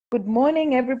Good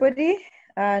morning, everybody,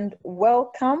 and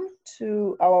welcome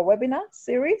to our webinar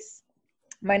series.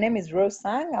 My name is Rose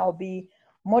Sang. I'll be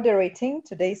moderating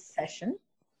today's session.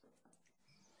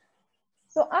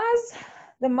 So as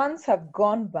the months have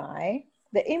gone by,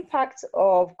 the impact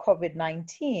of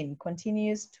COVID-19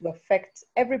 continues to affect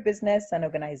every business and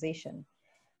organization,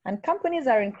 and companies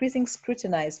are increasing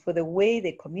scrutiny for the way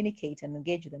they communicate and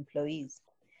engage with employees.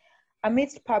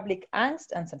 Amidst public angst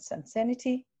and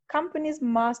uncertainty, companies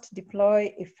must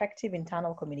deploy effective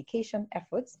internal communication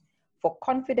efforts for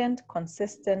confident,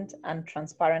 consistent, and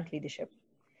transparent leadership.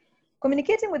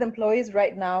 Communicating with employees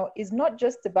right now is not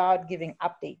just about giving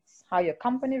updates. How your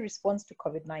company responds to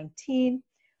COVID-19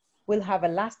 will have a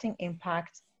lasting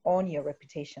impact on your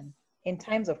reputation. In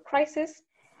times of crisis,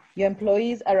 your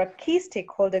employees are a key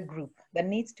stakeholder group that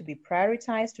needs to be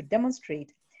prioritized to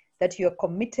demonstrate that you are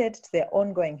committed to their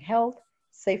ongoing health,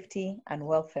 safety, and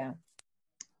welfare.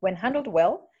 When handled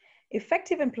well,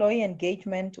 effective employee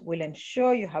engagement will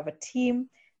ensure you have a team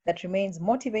that remains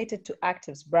motivated to act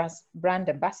as brand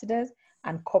ambassadors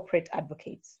and corporate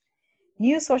advocates.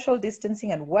 New social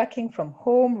distancing and working from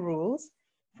home rules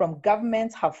from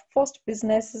governments have forced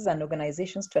businesses and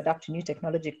organizations to adapt to new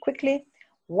technology quickly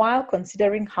while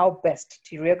considering how best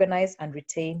to reorganize and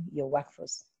retain your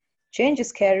workforce. Change is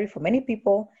scary for many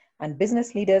people, and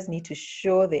business leaders need to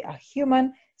show they are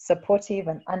human, supportive,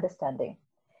 and understanding.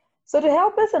 So to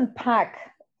help us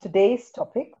unpack today's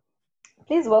topic,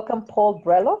 please welcome Paul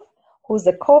Breloff, who's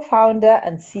the co-founder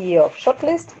and CEO of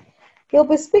Shortlist. He'll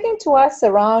be speaking to us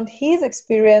around his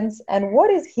experience and what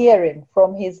he's hearing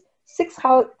from his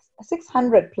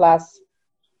 600 plus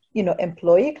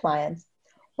employee clients.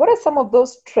 What are some of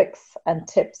those tricks and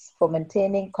tips for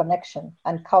maintaining connection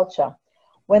and culture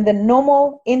when the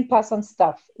normal in-person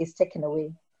stuff is taken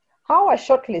away? How are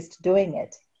Shortlist doing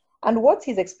it? And what's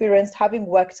his experience having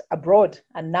worked abroad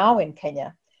and now in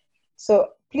Kenya? So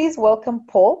please welcome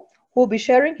Paul, who will be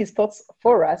sharing his thoughts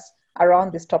for us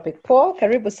around this topic. Paul,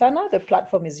 karibu sana, the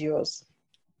platform is yours.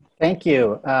 Thank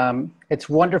you. It's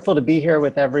wonderful to be here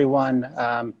with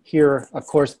everyone here, of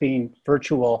course, being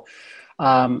virtual.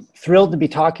 Thrilled to be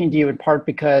talking to you in part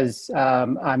because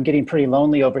I'm getting pretty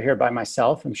lonely over here by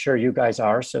myself. I'm sure you guys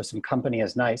are, so some company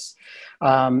is nice.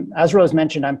 As Rose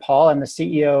mentioned, I'm Paul. I'm the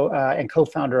CEO and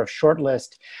co-founder of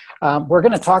Shortlist. We're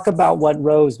going to talk about what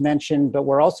Rose mentioned, but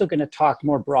we're also going to talk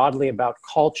more broadly about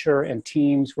culture and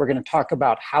teams. We're going to talk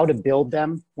about how to build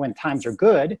them when times are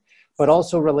good, but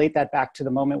also relate that back to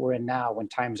the moment we're in now when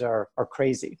times are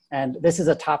crazy. And this is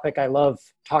a topic I love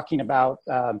talking about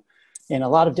in a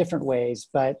lot of different ways.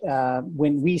 But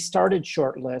when we started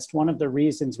Shortlist, one of the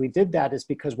reasons we did that is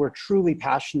because we're truly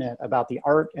passionate about the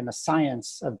art and the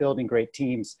science of building great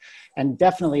teams. And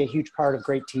definitely a huge part of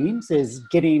great teams is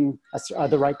getting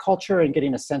the right culture and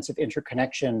getting a sense of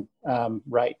interconnection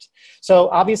right. So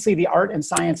obviously the art and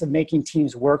science of making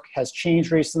teams work has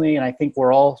changed recently, and I think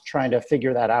we're all trying to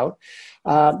figure that out.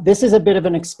 This is a bit of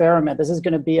an experiment. This is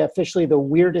going to be officially the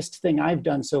weirdest thing I've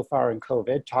done so far in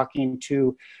COVID, talking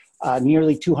to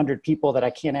nearly 200 people that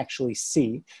I can't actually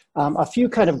see. A few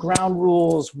kind of ground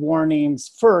rules,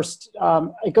 warnings. First,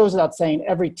 it goes without saying,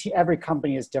 every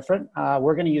company is different.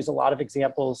 We're going to use a lot of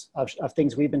examples of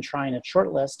things we've been trying at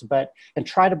Shortlist, and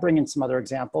try to bring in some other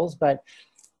examples, but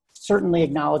certainly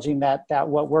acknowledging that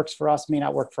what works for us may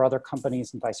not work for other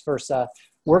companies and vice versa.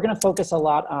 We're going to focus a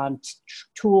lot on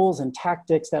tools and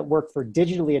tactics that work for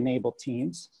digitally enabled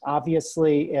teams.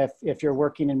 Obviously, if you're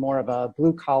working in more of a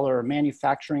blue collar or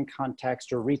manufacturing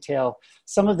context or retail,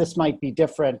 some of this might be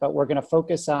different, but we're going to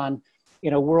focus on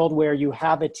in a world where you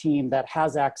have a team that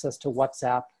has access to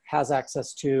WhatsApp, has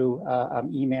access to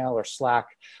email or Slack.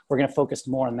 We're going to focus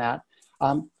more on that.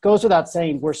 Goes without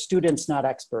saying, we're students, not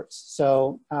experts.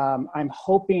 So I'm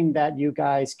hoping that you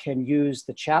guys can use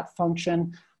the chat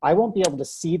function. I won't be able to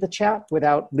see the chat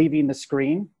without leaving the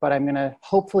screen, but I'm going to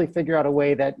hopefully figure out a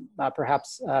way that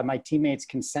perhaps my teammates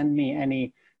can send me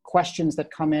any questions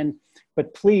that come in.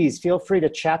 But please feel free to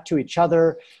chat to each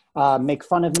other, make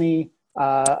fun of me,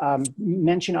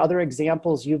 mention other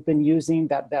examples you've been using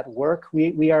that work.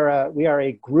 We are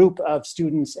a group of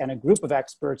students and a group of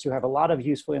experts who have a lot of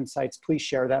useful insights. Please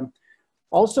share them.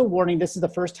 Also warning, this is the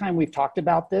first time we've talked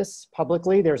about this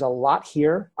publicly. There's a lot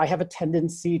here. I have a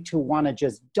tendency to want to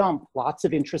just dump lots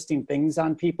of interesting things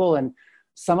on people, and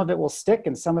some of it will stick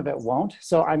and some of it won't.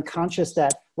 So I'm conscious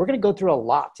that we're going to go through a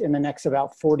lot in the next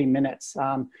about 40 minutes.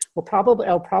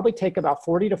 It'll probably take about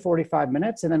 40 to 45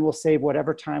 minutes, and then we'll save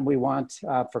whatever time we want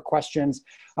for questions.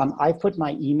 I've put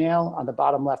my email on the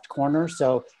bottom left corner.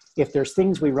 So if there's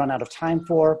things we run out of time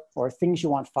for, or things you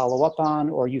want follow up on,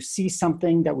 or you see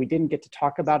something that we didn't get to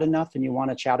talk about enough and you want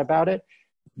to chat about it,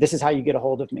 this is how you get a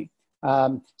hold of me.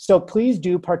 So please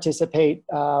do participate.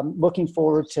 Looking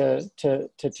forward to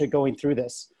going through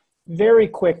this. Very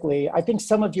quickly, I think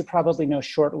some of you probably know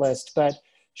Shortlist, but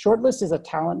Shortlist is a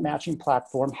talent matching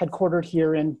platform headquartered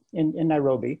here in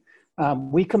Nairobi.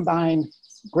 We combine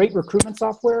great recruitment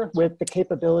software with the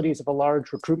capabilities of a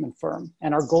large recruitment firm.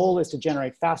 And our goal is to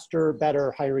generate faster,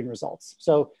 better hiring results.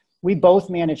 So we both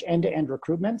manage end-to-end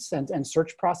recruitments and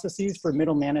search processes for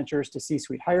middle managers to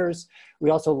C-suite hires.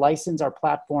 We also license our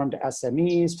platform to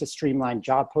SMEs to streamline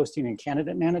job posting and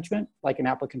candidate management, like an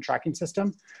applicant tracking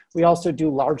system. We also do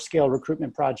large-scale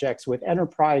recruitment projects with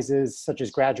enterprises, such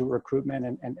as graduate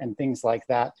recruitment and things like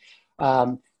that.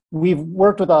 We've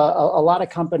worked with a lot of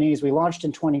companies. We launched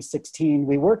in 2016.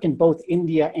 We work in both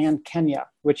India and Kenya,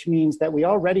 which means that we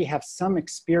already have some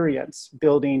experience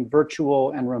building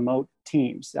virtual and remote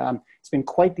teams. It's been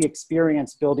quite the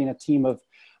experience building a team of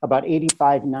about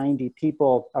 85, 90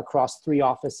 people across 3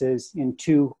 offices in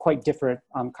 2 quite different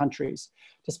countries.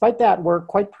 Despite that, we're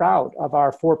quite proud of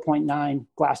our 4.9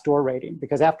 Glassdoor rating,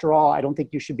 because after all, I don't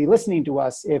think you should be listening to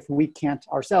us if we can't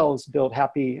ourselves build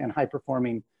happy and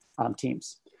high-performing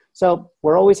teams. So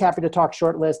we're always happy to talk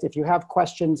Shortlist. If you have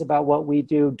questions about what we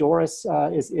do, Doris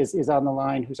is on the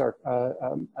line, who's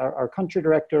our country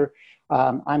director.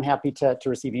 I'm happy to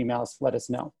receive emails. Let us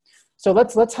know. So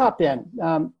let's hop in.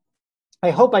 I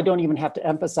hope I don't even have to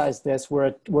emphasize this.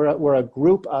 We're a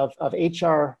group of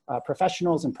HR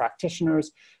professionals and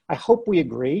practitioners. I hope we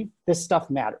agree this stuff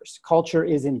matters. Culture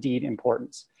is indeed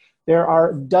important. There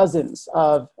are dozens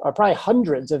of, or probably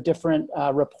hundreds of different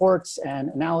reports and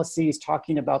analyses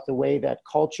talking about the way that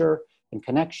culture and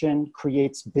connection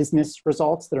creates business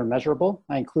results that are measurable.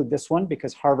 I include this one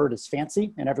because Harvard is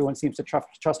fancy and everyone seems to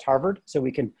trust Harvard, so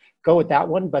we can go with that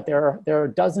one, but there are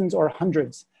dozens or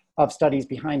hundreds of studies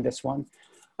behind this one.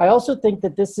 I also think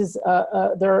that this is,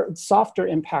 there are softer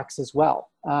impacts as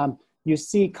well. You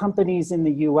see companies in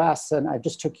the US, and I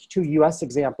just took 2 US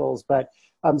examples, but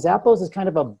Zappos is kind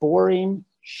of a boring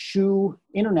shoe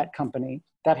internet company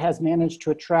that has managed to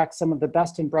attract some of the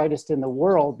best and brightest in the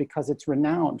world because it's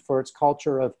renowned for its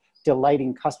culture of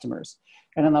delighting customers.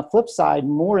 And on the flip side,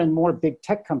 more and more big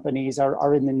tech companies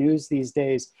are in the news these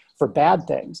days for bad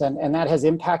things. And that has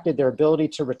impacted their ability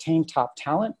to retain top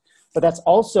talent. But that's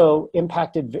also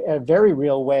impacted a very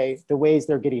real way the ways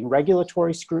they're getting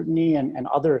regulatory scrutiny and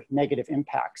other negative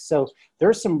impacts. So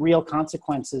there's some real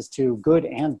consequences to good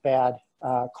and bad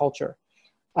culture.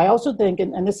 I also think,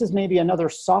 and this is maybe another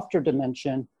softer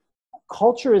dimension,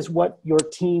 culture is what your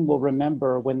team will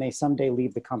remember when they someday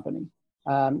leave the company.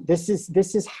 This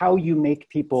is how you make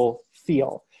people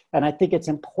feel. And I think it's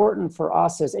important for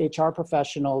us as HR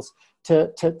professionals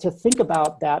to think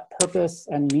about that purpose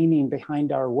and meaning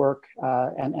behind our work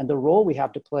and the role we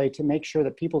have to play to make sure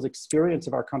that people's experience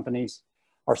of our companies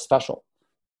are special.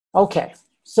 Okay,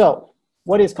 so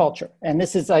what is culture? And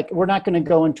this is like, we're not going to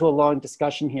go into a long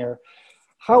discussion here.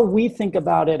 How we think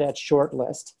about it at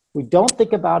Shortlist, we don't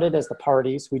think about it as the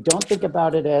parties. We don't think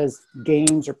about it as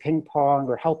games or ping pong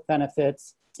or health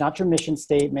benefits. It's not your mission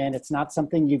statement. It's not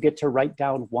something you get to write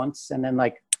down once and then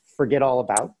like forget all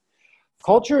about.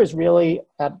 Culture is really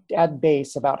at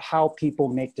base about how people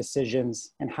make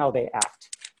decisions and how they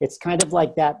act. It's kind of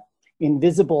like that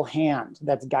invisible hand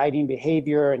that's guiding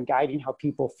behavior and guiding how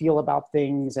people feel about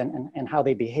things and how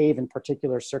they behave in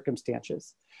particular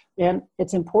circumstances. And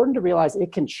it's important to realize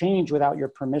it can change without your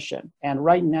permission. And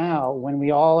right now, when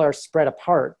we all are spread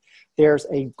apart, there's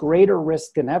a greater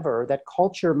risk than ever that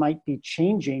culture might be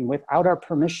changing without our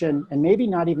permission and maybe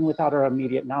not even without our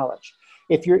immediate knowledge.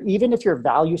 Even if your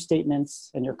value statements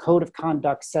and your code of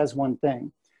conduct says one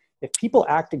thing, if people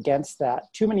act against that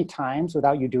too many times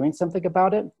without you doing something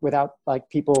about it, without like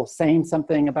people saying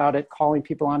something about it, calling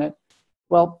people on it,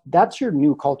 well, that's your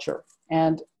new culture.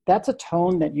 And that's a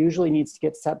tone that usually needs to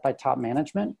get set by top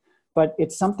management, but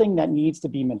it's something that needs to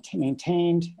be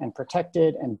maintained and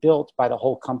protected and built by the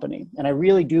whole company. And I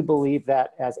really do believe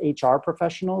that as HR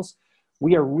professionals,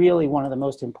 we are really one of the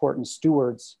most important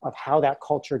stewards of how that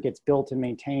culture gets built and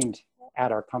maintained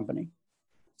at our company.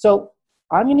 So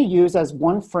I'm going to use as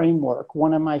one framework,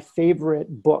 one of my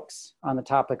favorite books on the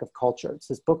topic of culture. It's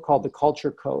this book called The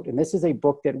Culture Code. And this is a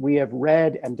book that we have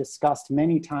read and discussed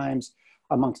many times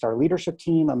amongst our leadership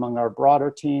team, among our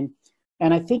broader team.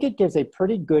 And I think it gives a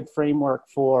pretty good framework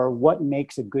for what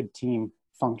makes a good team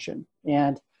function.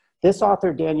 And this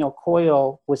author, Daniel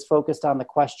Coyle, was focused on the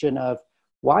question of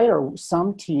why are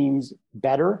some teams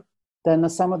better than the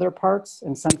sum of their parts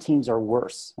and some teams are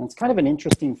worse? And it's kind of an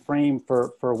interesting frame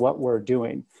for what we're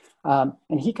doing.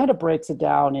 And he kind of breaks it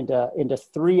down into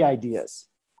 3 ideas.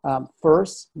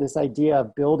 First, this idea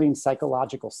of building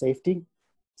psychological safety.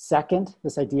 Second,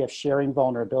 this idea of sharing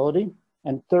vulnerability.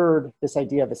 And third, this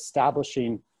idea of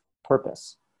establishing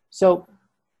purpose. So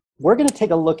we're going to take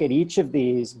a look at each of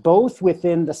these, both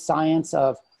within the science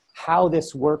of how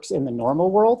this works in the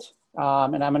normal world.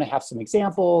 And I'm going to have some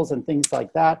examples and things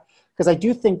like that, because I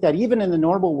do think that even in the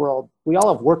normal world, we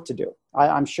all have work to do.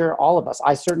 I'm sure all of us,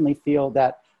 I certainly feel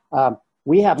that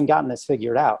we haven't gotten this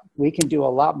figured out. We can do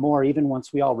a lot more even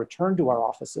once we all return to our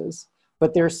offices.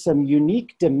 But there's some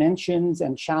unique dimensions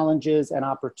and challenges and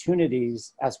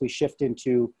opportunities as we shift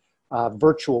into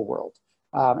virtual world.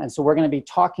 And so we're going to be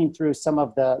talking through some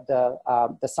of the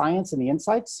science and the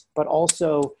insights, but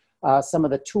also some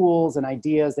of the tools and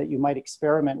ideas that you might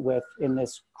experiment with in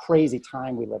this crazy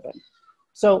time we live in.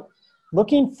 So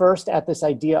looking first at this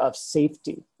idea of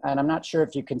safety, and I'm not sure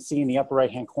if you can see in the upper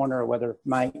right-hand corner whether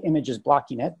my image is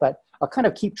blocking it, but I'll kind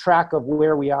of keep track of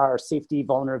where we are, safety,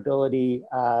 vulnerability,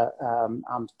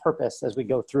 purpose as we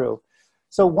go through.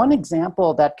 So one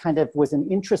example that kind of was an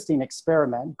interesting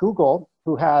experiment, Google,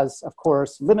 who has, of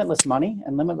course, limitless money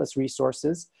and limitless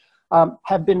resources,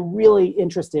 have been really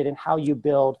interested in how you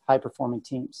build high-performing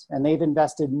teams. And they've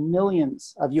invested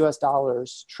millions of US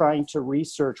dollars trying to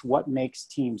research what makes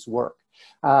teams work.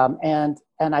 And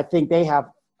I think they have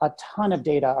a ton of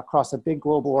data across a big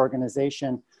global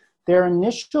organization. Their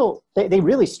initial, they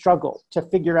really struggled to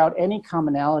figure out any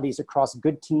commonalities across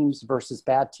good teams versus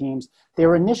bad teams. They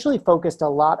were initially focused a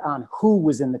lot on who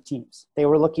was in the teams. They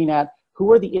were looking at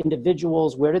who are the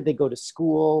individuals, where did they go to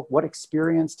school, what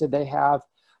experience did they have?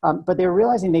 But they were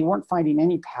realizing they weren't finding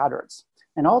any patterns.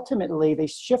 And ultimately, they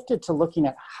shifted to looking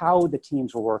at how the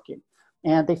teams were working.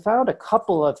 And they found a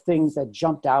couple of things that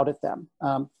jumped out at them.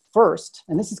 First,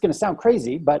 and this is going to sound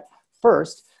crazy, but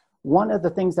first, one of the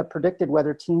things that predicted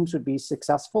whether teams would be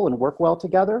successful and work well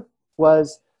together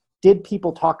was, did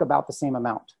people talk about the same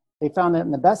amount? They found that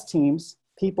in the best teams,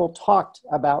 people talked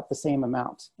about the same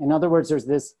amount. In other words, there's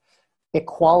this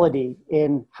equality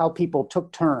in how people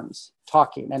took turns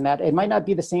talking, and that it might not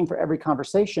be the same for every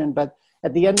conversation, but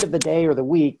at the end of the day or the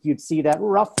week, you'd see that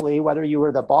roughly, whether you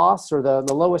were the boss or the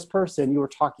lowest person, you were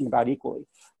talking about equally.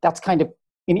 That's kind of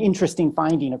an interesting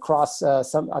finding across a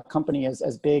company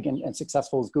as big and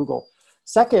successful as Google.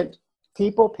 Second,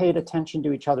 people paid attention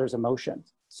to each other's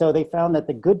emotions. So they found that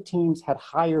the good teams had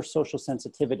higher social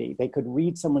sensitivity. They could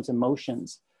read someone's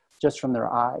emotions just from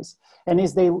their eyes. And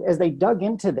as they dug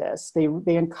into this,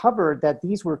 they uncovered that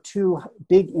these were two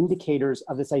big indicators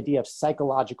of this idea of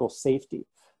psychological safety,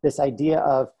 this idea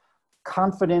of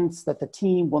confidence that the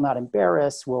team will not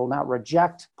embarrass, will not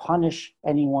reject, punish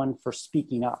anyone for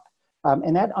speaking up.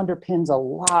 And that underpins a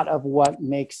lot of what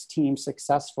makes teams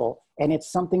successful. And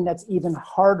it's something that's even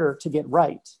harder to get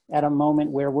right at a moment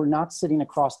where we're not sitting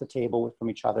across the table from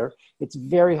each other. It's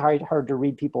very hard to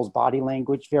read people's body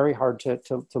language, very hard to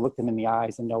look them in the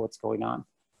eyes and know what's going on.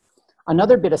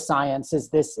 Another bit of science is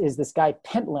this guy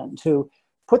Pentland, who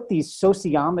put these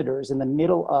sociometers in the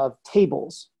middle of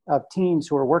tables of teams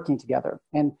who are working together.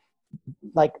 And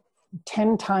like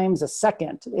 10 times a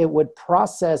second, it would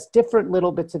process different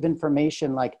little bits of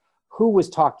information like who was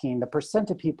talking, the percent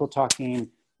of people talking,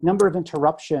 number of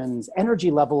interruptions,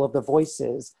 energy level of the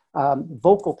voices,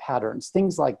 vocal patterns,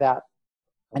 things like that.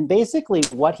 And basically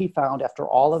what he found after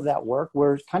all of that work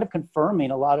were kind of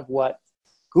confirming a lot of what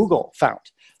Google found.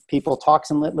 People talk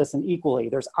and listen equally.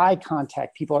 There's eye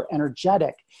contact. People are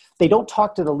energetic. They don't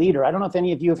talk to the leader. I don't know if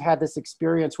any of you have had this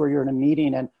experience where you're in a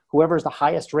meeting and whoever's the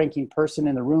highest ranking person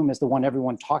in the room is the one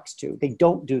everyone talks to. They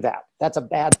don't do that. That's a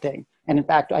bad thing. And in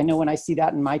fact, I know when I see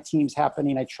that in my teams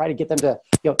happening, I try to get them to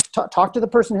talk to the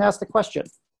person who asked the question,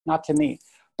 not to me.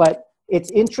 But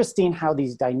it's interesting how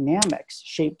these dynamics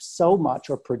shape so much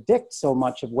or predict so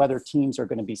much of whether teams are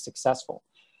going to be successful.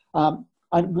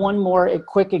 And one more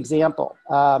quick example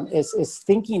is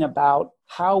thinking about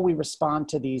how we respond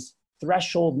to these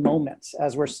threshold moments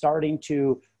as we're starting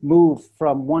to move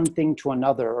from one thing to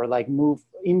another or like move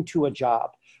into a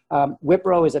job.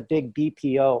 Wipro is a big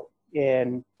BPO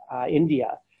in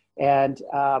India. And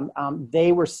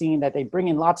they were seeing that they bring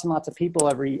in lots and lots of people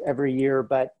every year,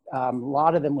 but a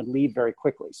lot of them would leave very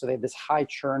quickly. So they have this high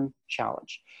churn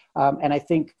challenge. And I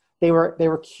think they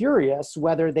were curious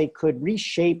whether they could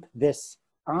reshape this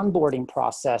onboarding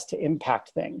process to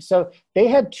impact things. So they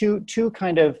had two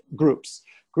kind of groups.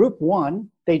 Group one,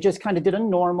 they just kind of did a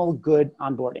normal good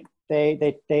onboarding.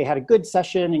 They had a good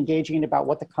session engaging about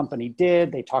what the company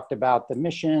did. They talked about the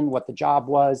mission, what the job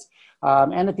was.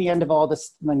 And at the end of all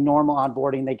this, the normal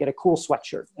onboarding, they get a cool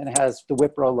sweatshirt and it has the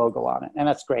Wipro logo on it. And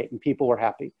that's great. And people were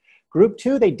happy. Group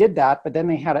two, they did that, but then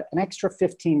they had an extra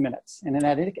 15 minutes. And in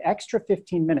that extra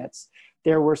 15 minutes,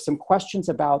 there were some questions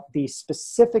about the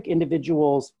specific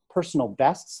individual's personal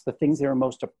bests, the things they were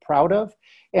most proud of,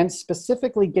 and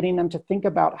specifically getting them to think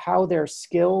about how their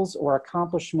skills or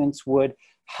accomplishments would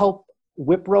help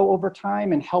Wipro over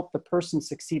time and help the person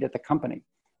succeed at the company.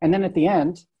 And then at the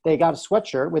end, they got a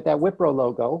sweatshirt with that Wipro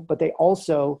logo, but they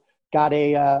also got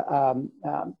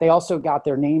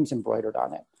their names embroidered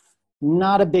on it.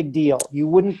 Not a big deal. You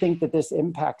wouldn't think that this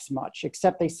impacts much,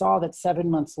 except they saw that 7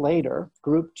 months later,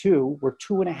 group 2 were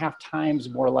 2.5 times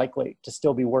more likely to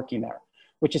still be working there,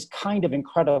 which is kind of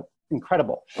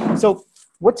incredible. So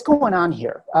what's going on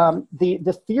here?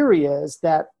 The theory is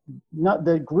that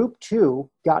the group 2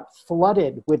 got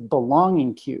flooded with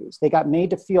belonging cues. They got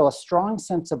made to feel a strong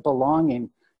sense of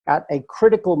belonging at a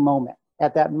critical moment.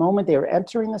 At that moment, they were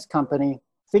entering this company,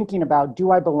 thinking about,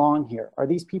 do I belong here? Are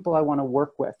these people I want to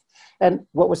work with? And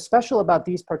what was special about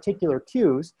these particular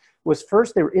cues was,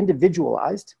 first, they were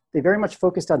individualized. They very much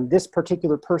focused on this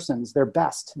particular person's, their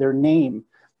best, their name.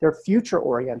 They're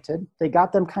future-oriented. They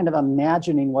got them kind of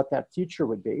imagining what that future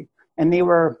would be. And they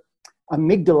were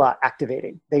amygdala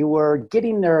activating. They were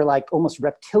getting their like almost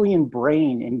reptilian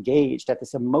brain engaged at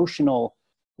this emotional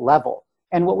level.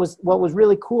 And what was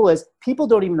really cool is people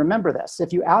don't even remember this.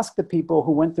 If you ask the people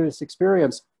who went through this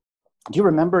experience, do you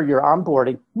remember your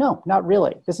onboarding? No, not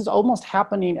really. This is almost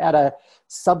happening at a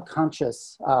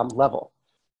subconscious level.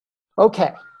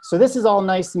 Okay, so this is all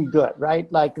nice and good, right?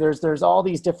 Like there's all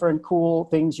these different cool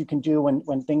things you can do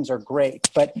when things are great.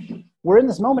 But we're in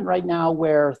this moment right now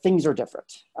where things are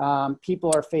different.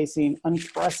 People are facing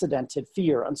unprecedented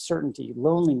fear, uncertainty,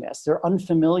 loneliness. They're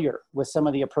unfamiliar with some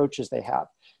of the approaches they have.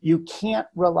 You can't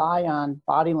rely on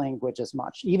body language as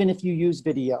much. Even if you use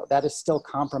video, that is still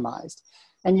compromised.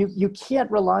 And you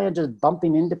can't rely on just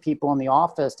bumping into people in the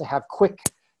office to have quick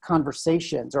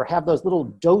conversations or have those little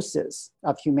doses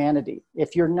of humanity.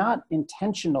 If you're not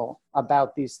intentional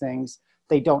about these things,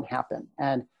 they don't happen.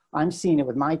 And I'm seeing it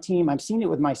with my team. I'm seeing it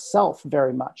with myself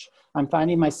very much. I'm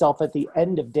finding myself at the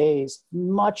end of days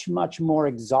much, much more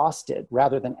exhausted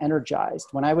rather than energized.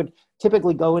 When I would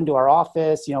typically go into our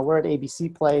office, we're at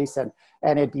ABC Place, and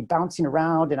it'd be bouncing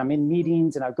around, and I'm in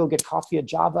meetings, and I'd go get coffee at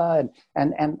Java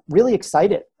and really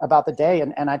excited about the day.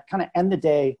 And I'd kind of end the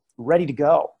day ready to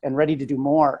go and ready to do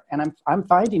more. And I'm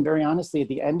finding, very honestly, at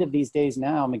the end of these days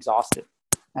now, I'm exhausted.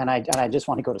 And I just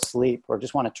want to go to sleep or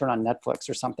just want to turn on Netflix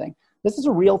or something. This is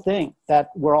a real thing that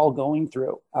we're all going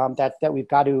through, that we've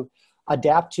got to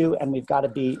adapt to, and we've got to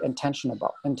be intentional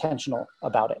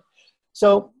about it.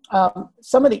 So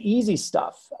some of the easy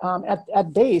stuff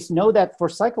at base, know that for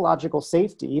psychological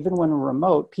safety, even when we're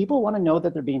remote, people want to know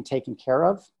that they're being taken care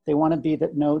of. They want to be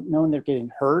known they're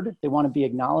getting heard. They want to be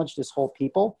acknowledged as whole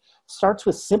people. Starts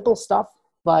with simple stuff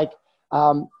like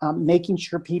making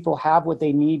sure people have what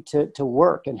they need to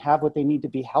work and have what they need to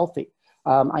be healthy.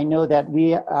 I know that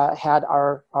we had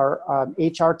our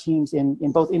HR teams in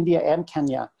both India and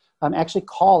Kenya actually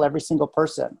call every single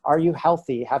person. Are you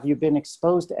healthy? Have you been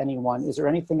exposed to anyone? Is there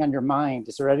anything on your mind?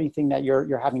 Is there anything that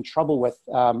you're having trouble with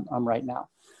right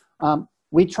now?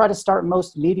 We try to start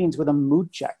most meetings with a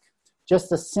mood check,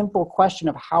 just a simple question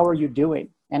of how are you doing,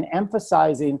 and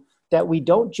emphasizing that we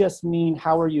don't just mean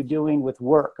how are you doing with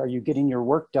work? Are you getting your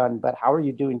work done? But how are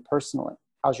you doing personally?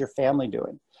 How's your family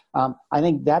doing? I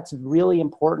think that's really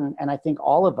important. And I think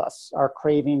all of us are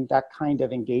craving that kind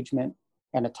of engagement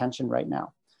and attention right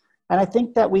now. And I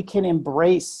think that we can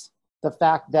embrace the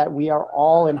fact that we are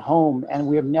all in home, and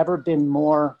we have never been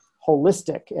more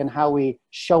holistic in how we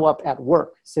show up at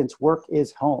work, since work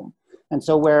is home. And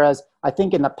so whereas I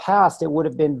think in the past, it would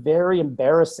have been very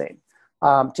embarrassing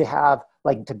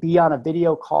to be on a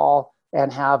video call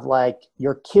and have like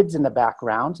your kids in the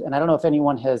background. And I don't know if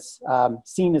anyone has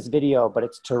seen this video, but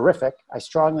it's terrific. I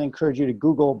strongly encourage you to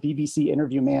Google BBC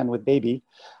interview man with baby.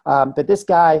 But this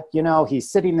guy,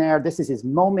 he's sitting there. This is his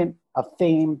moment of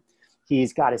fame.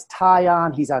 He's got his tie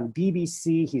on. He's on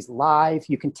BBC. He's live.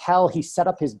 You can tell he set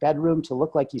up his bedroom to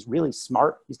look like he's really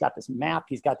smart. He's got this map.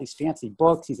 He's got these fancy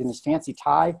books. He's in his fancy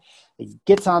tie. He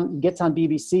gets on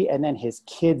BBC, and then his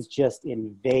kids just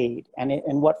invade.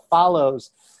 And what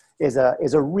follows is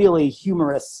a really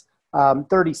humorous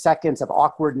 30 seconds of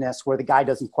awkwardness where the guy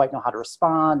doesn't quite know how to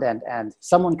respond, and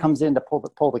someone comes in to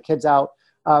pull the kids out.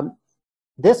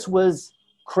 This was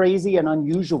crazy and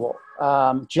unusual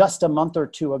just a month or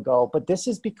two ago, but this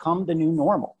has become the new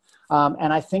normal.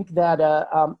 And I think that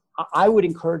I would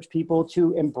encourage people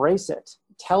to embrace it.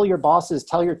 Tell your bosses,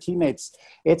 tell your teammates,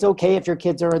 it's okay if your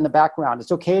kids are in the background.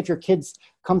 It's okay if your kids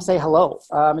come say hello.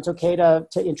 It's okay to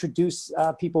introduce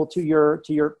people to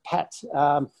your pet.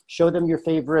 Show them your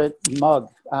favorite mug.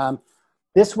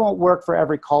 This won't work for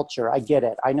every culture. I get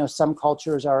it. I know some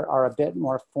cultures are a bit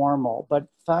more formal, but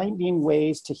finding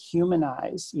ways to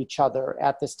humanize each other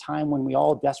at this time when we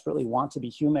all desperately want to be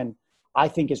human, I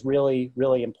think is really,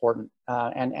 really important.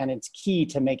 And it's key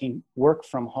to making work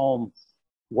from home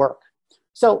work.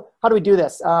 So how do we do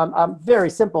this? Very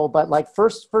simple, but like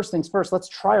first things first, let's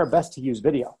try our best to use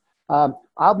video.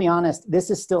 I'll be honest, this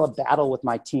is still a battle with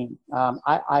my team.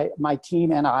 My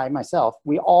team and I myself,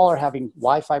 we all are having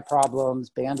Wi-Fi problems,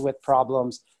 bandwidth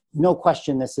problems. No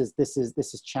question, this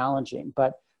is challenging.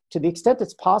 But to the extent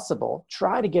it's possible,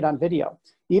 try to get on video.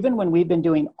 Even when we've been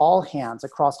doing all hands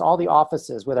across all the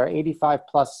offices with our 85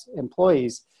 plus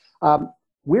employees,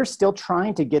 we're still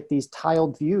trying to get these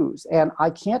tiled views. And I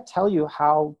can't tell you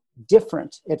how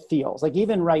different it feels. Like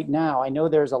even right now, I know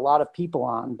there's a lot of people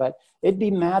on, but it'd be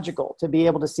magical to be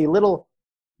able to see little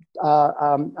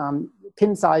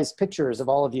pin-sized pictures of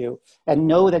all of you and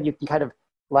know that you can kind of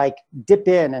like dip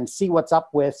in and see what's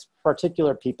up with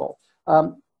particular people.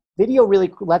 Video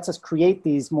really lets us create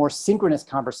these more synchronous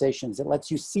conversations. It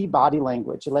lets you see body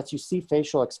language. It lets you see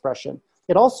facial expression.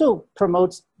 It also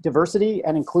promotes diversity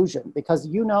and inclusion because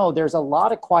there's a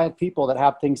lot of quiet people that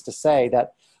have things to say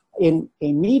that in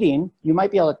a meeting, you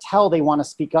might be able to tell they want to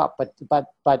speak up,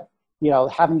 but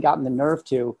haven't gotten the nerve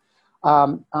to.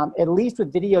 At least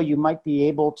with video, you might be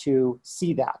able to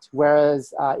see that.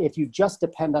 Whereas if you just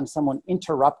depend on someone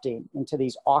interrupting into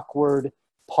these awkward,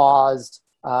 paused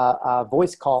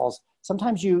voice calls,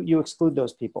 sometimes you exclude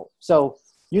those people. So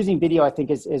using video, I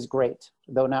think, is great,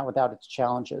 though not without its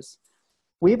challenges.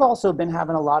 We've also been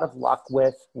having a lot of luck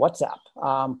with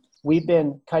WhatsApp. We've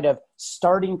been kind of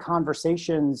starting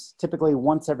conversations typically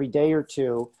once every day or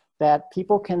two that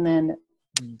people can then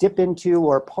dip into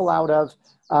or pull out of.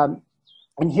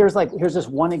 And here's just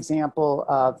one example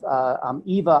of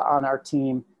Eva on our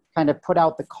team kind of put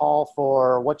out the call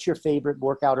for what's your favorite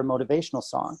workout or motivational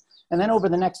song. And then over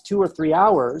the next 2 or 3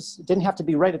 hours, it didn't have to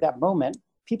be right at that moment,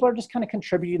 people are just kind of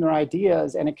contributing their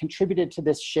ideas, and it contributed to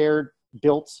this shared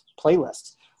built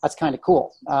playlist. That's kind of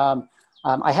cool.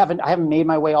 I haven't made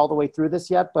my way all the way through this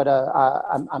yet, but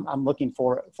I'm looking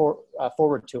forward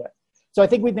to it. So I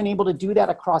think we've been able to do that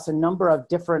across a number of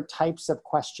different types of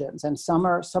questions, and some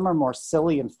are more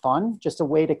silly and fun, just a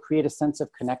way to create a sense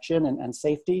of connection and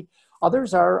safety.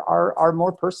 Others are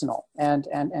more personal and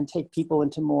take people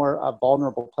into more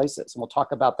vulnerable places, and we'll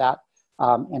talk about that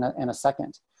in a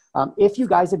second. If you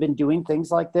guys have been doing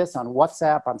things like this on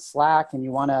WhatsApp, on Slack, and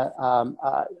you want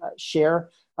to share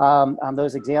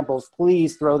those examples,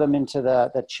 please throw them into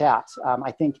the chat.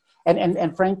 I think,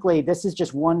 and frankly, this is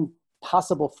just one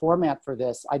possible format for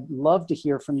this. I'd love to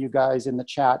hear from you guys in the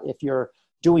chat if you're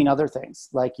doing other things,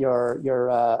 like you're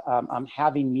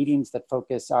having meetings that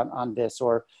focus on this,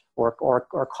 or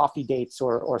coffee dates,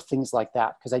 or things like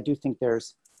that, because I do think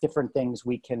there's different things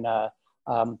we can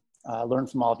learn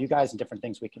from all of you guys, and different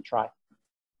things we can try.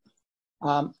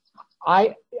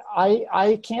 I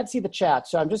can't see the chat,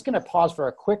 so I'm just going to pause for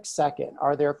a quick second.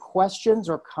 Are there questions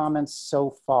or comments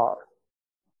so far?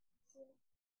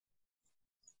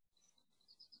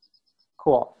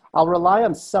 Cool. I'll rely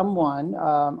on someone,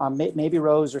 maybe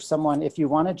Rose or someone, if you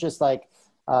want to just like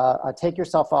take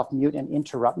yourself off mute and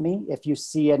interrupt me. If you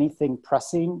see anything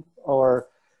pressing or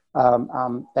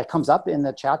that comes up in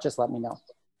the chat, just let me know.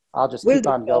 I'll just keep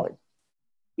on going.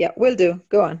 Yeah, will do.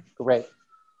 Go on. Great.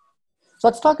 So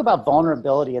let's talk about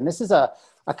vulnerability. And this is a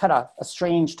kind of a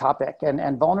strange topic.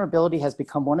 And vulnerability has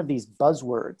become one of these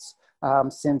buzzwords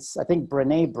since I think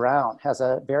Brené Brown has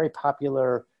a very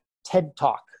popular TED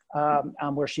Talk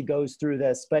where she goes through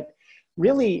this. But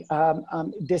really,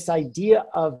 this idea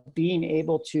of being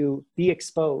able to be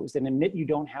exposed and admit you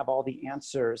don't have all the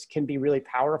answers can be really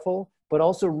powerful, but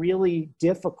also really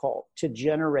difficult to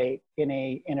generate in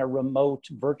a remote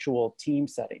virtual team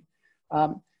setting.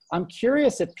 I'm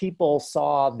curious if people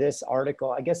saw this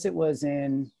article. I guess it was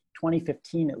in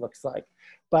 2015, it looks like.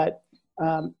 But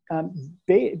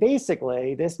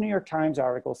basically, this New York Times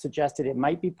article suggested it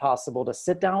might be possible to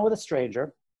sit down with a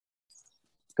stranger,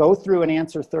 go through and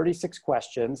answer 36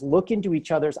 questions, look into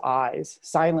each other's eyes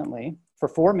silently for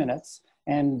 4 minutes,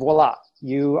 and voila,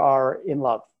 you are in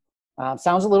love.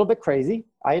 Sounds a little bit crazy,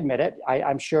 I admit it.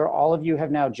 I'm sure all of you have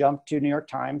now jumped to New York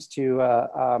Times to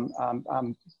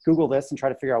Google this and try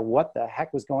to figure out what the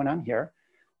heck was going on here.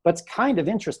 But it's kind of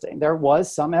interesting. There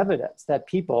was some evidence that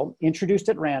people introduced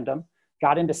at random,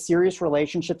 got into serious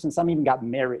relationships, and some even got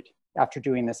married after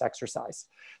doing this exercise.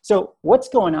 So what's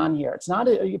going on here? It's not,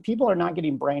 people are not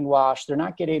getting brainwashed. They're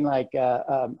not getting like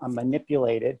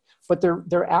manipulated, but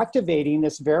they're activating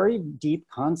this very deep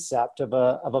concept of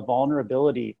a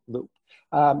vulnerability loop.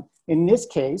 In this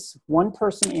case, one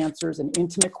person answers an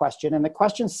intimate question, and the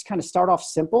questions kind of start off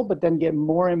simple, but then get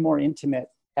more and more intimate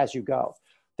as you go.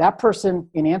 That person,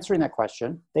 in answering that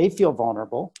question, they feel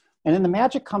vulnerable, and then the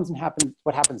magic comes and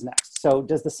what happens next. So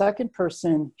does the second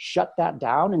person shut that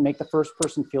down and make the first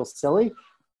person feel silly?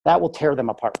 That will tear them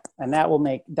apart, and that will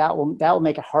make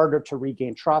it harder to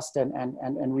regain trust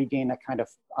and regain a kind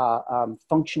of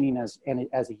functioning as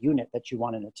a unit that you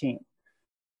want in a team.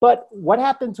 But what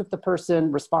happens if the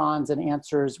person responds and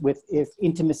answers with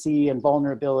intimacy and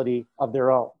vulnerability of their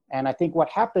own? And I think what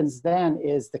happens then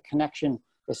is the connection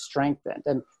is strengthened.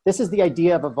 And this is the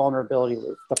idea of a vulnerability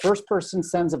loop. The first person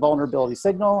sends a vulnerability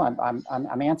signal.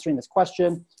 I'm answering this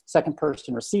question. Second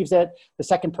person receives it. The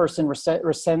second person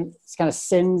kind of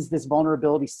sends this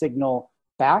vulnerability signal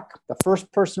back. The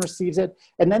first person receives it.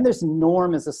 And then this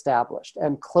norm is established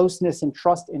and closeness and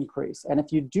trust increase. And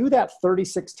if you do that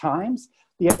 36 times,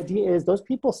 the idea is those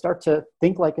people start to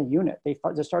think like a unit. They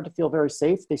start to feel very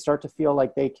safe. They start to feel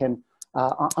like they can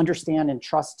understand and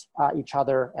trust each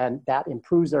other, and that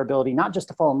improves their ability not just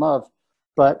to fall in love,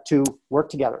 but to work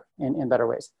together in better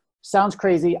ways. Sounds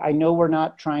crazy. I know we're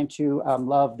not trying to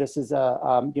love. This is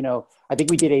I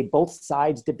think we did a both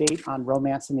sides debate on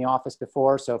romance in the office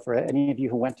before. So for any of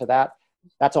you who went to that,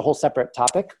 that's a whole separate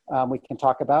topic we can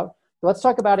talk about. But let's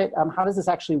talk about it. How does this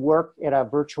actually work in a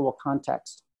virtual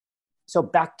context? So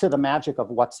back to the magic of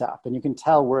WhatsApp, and you can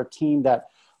tell we're a team that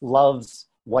loves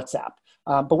WhatsApp.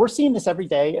 But we're seeing this every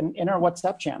day in our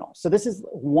WhatsApp channel. So this is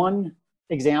one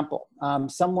example.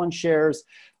 Someone shares,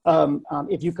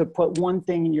 if you could put one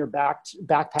thing in your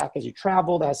backpack as you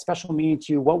travel that has special meaning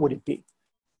to you, what would it be?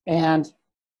 And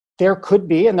there could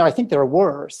be, and I think there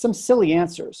were, some silly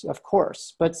answers, of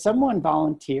course, but someone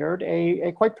volunteered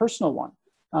a quite personal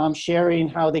one, sharing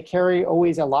how they carry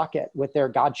always a locket with their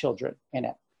godchildren in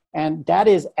it. And that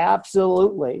is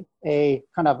absolutely a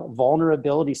kind of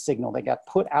vulnerability signal that got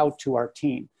put out to our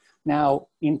team. Now,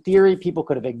 in theory, people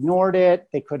could have ignored it.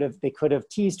 They could have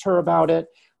teased her about it.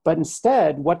 But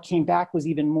instead, what came back was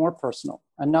even more personal.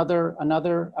 Another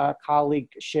colleague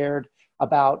shared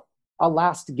about a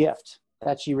last gift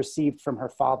that she received from her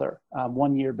father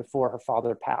 1 year before her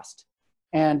father passed.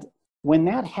 And when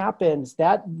that happens,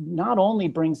 that not only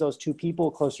brings those two people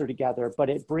closer together,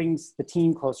 but it brings the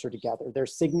team closer together.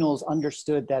 There's signals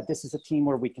understood that this is a team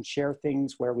where we can share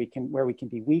things, where we can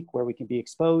be weak, where we can be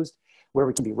exposed, where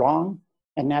we can be wrong,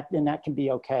 and that can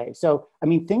be okay. So, I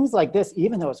mean, things like this,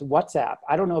 even though it's WhatsApp,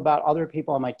 I don't know about other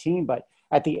people on my team, but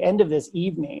at the end of this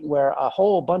evening, where a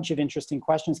whole bunch of interesting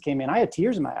questions came in, I had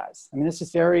tears in my eyes. I mean, this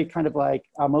is very kind of like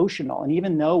emotional. And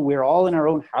even though we're all in our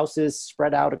own houses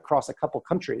spread out across a couple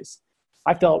countries,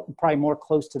 I felt probably more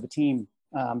close to the team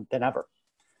than ever.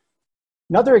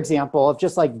 Another example of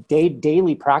just like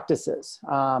daily practices.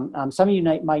 Some of you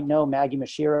might know Maggie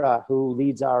Mashira, who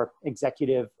leads our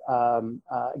executive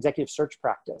search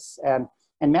practice.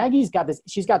 And Maggie's got this,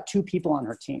 she's got two people on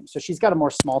her team. So she's got a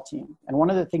more small team. And one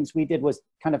of the things we did was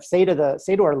kind of say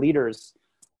to our leaders,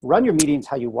 run your meetings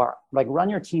how you want, like run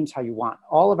your teams how you want.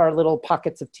 All of our little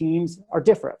pockets of teams are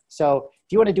different. So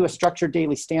if you want to do a structured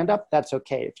daily stand-up, that's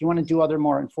okay. If you want to do other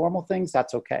more informal things,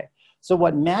 that's okay. So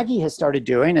what Maggie has started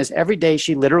doing is every day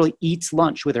she literally eats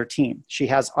lunch with her team. She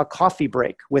has a coffee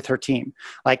break with her team.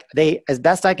 Like they, as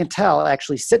best I can tell,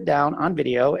 actually sit down on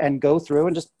video and go through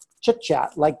and just chit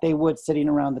chat like they would sitting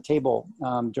around the table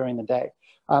during the day.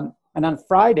 And on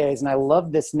Fridays, and I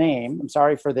love this name, I'm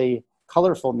sorry for the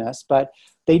colorfulness, but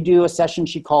they do a session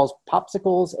she calls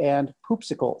Popsicles and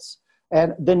Poopsicles.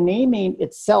 And the naming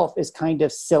itself is kind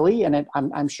of silly, and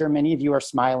I'm sure many of you are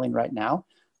smiling right now,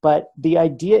 but the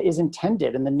idea is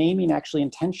intended, and the naming actually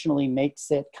intentionally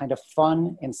makes it kind of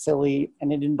fun and silly,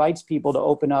 and it invites people to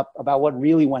open up about what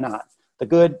really went on, the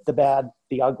good, the bad,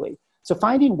 the ugly. So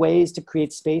finding ways to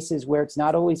create spaces where it's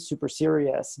not always super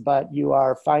serious, but you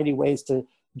are finding ways to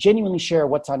genuinely share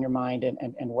what's on your mind and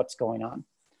what's going on.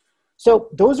 So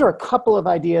those are a couple of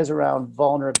ideas around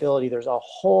vulnerability. There's a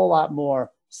whole lot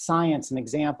more science and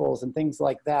examples and things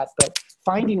like that, but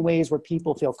finding ways where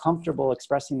people feel comfortable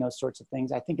expressing those sorts of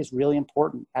things, I think is really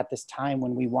important at this time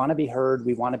when we want to be heard,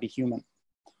 we want to be human.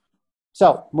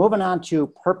 So moving on to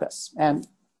purpose. And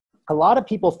a lot of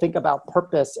people think about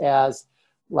purpose as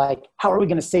like, how are we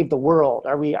going to save the world?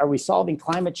 Are we solving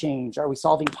climate change? Are we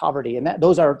solving poverty? And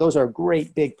those are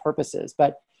great big purposes.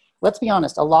 But let's be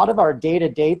honest, a lot of our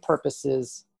day-to-day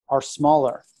purposes are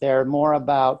smaller. They're more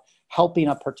about helping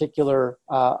a particular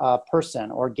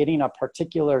person or getting a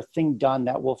particular thing done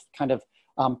that will kind of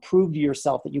prove to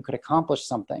yourself that you could accomplish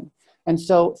something. And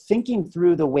so thinking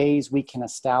through the ways we can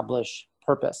establish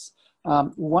purpose.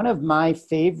 One of my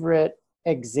favorite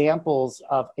examples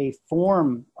of a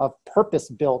form of purpose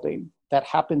building that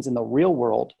happens in the real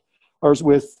world are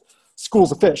with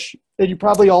schools of fish. And you've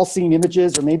probably all seen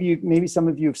images, or maybe some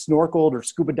of you have snorkeled or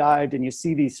scuba dived, and you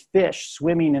see these fish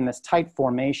swimming in this tight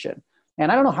formation.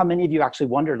 And I don't know how many of you actually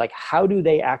wondered, like, how do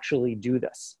they actually do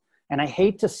this? And I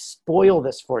hate to spoil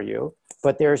this for you,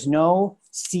 but there's no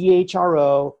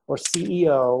CHRO or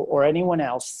CEO or anyone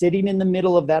else sitting in the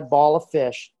middle of that ball of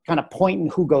fish, kind of pointing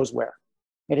who goes where.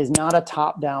 It is not a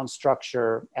top-down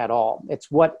structure at all.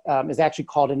 It's what is actually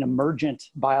called an emergent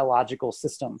biological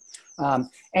system. And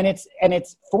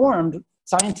it's formed,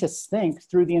 scientists think,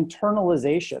 through the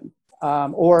internalization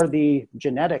or the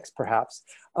genetics, perhaps,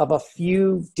 of a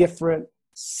few different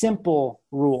simple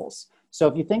rules. So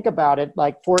if you think about it,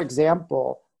 like, for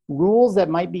example, rules that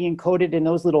might be encoded in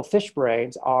those little fish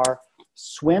brains are: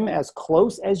 swim as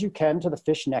close as you can to the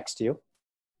fish next to you.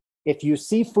 If you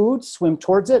see food, swim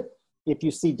towards it. If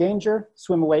you see danger,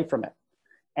 swim away from it.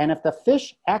 And if the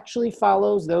fish actually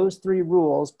follows those three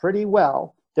rules pretty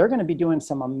well, they're going to be doing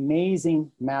some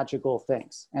amazing magical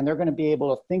things. And they're going to be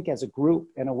able to think as a group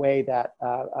in a way that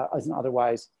isn't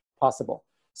otherwise possible.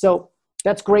 So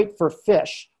that's great for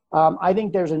fish. I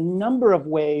think there's a number of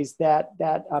ways that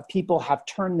people have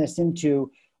turned this into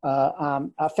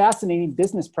a fascinating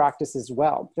business practice as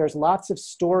well. There's lots of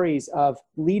stories of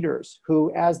leaders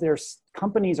who, as their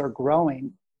companies are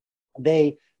growing,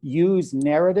 they use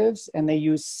narratives and they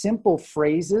use simple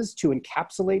phrases to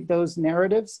encapsulate those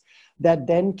narratives that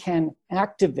then can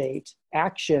activate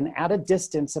action at a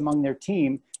distance among their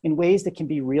team in ways that can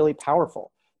be really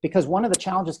powerful. Because one of the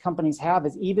challenges companies have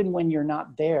is, even when you're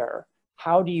not there,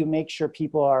 how do you make sure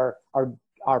people are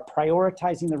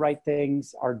prioritizing the right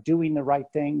things, are doing the right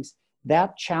things?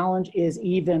 That challenge is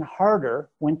even harder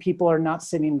when people are not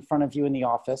sitting in front of you in the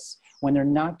office, when they're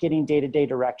not getting day-to-day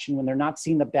direction, when they're not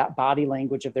seeing the body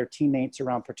language of their teammates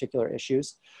around particular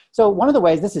issues. So one of the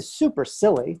ways, this is super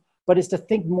silly, but is to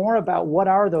think more about what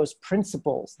are those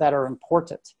principles that are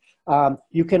important.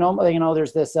 You can,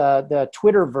 there's this, the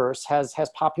Twitterverse has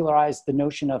popularized the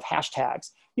notion of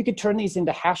hashtags. You could turn these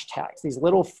into hashtags, these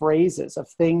little phrases of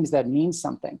things that mean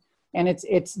something. And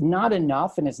it's not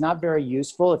enough, and it's not very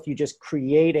useful if you just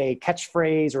create a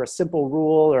catchphrase or a simple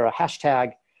rule or a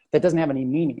hashtag that doesn't have any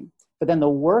meaning. But then the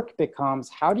work becomes,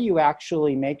 how do you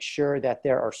actually make sure that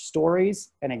there are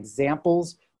stories and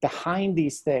examples behind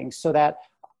these things, so that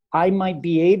I might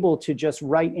be able to just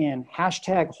write in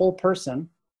hashtag whole person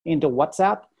into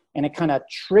WhatsApp, and it kind of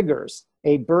triggers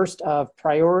a burst of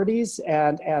priorities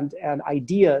and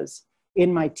ideas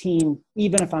in my team,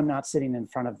 even if I'm not sitting in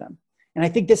front of them. And I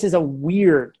think this is a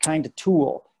weird kind of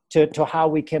tool to how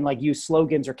we can, like, use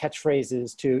slogans or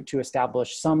catchphrases to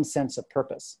establish some sense of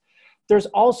purpose. There's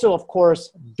also, of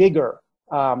course, bigger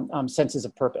senses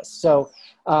of purpose. So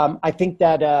I think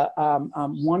that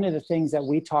one of the things that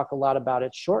we talk a lot about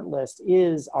at Shortlist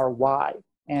is our why.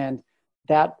 And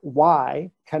that why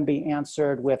can be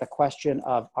answered with a question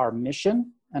of our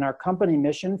mission. And our company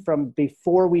mission, from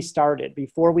before we started,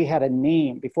 before we had a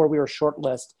name, before we were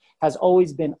Shortlist, has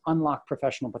always been unlock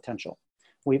professional potential.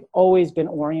 We've always been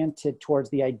oriented towards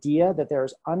the idea that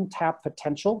there's untapped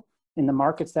potential in the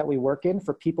markets that we work in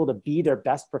for people to be their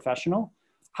best professional.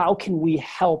 How can we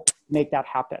help make that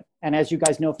happen? And as you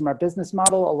guys know from our business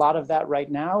model, a lot of that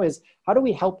right now is, how do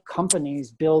we help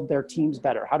companies build their teams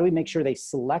better? How do we make sure they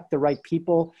select the right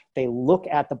people? They look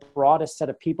at the broadest set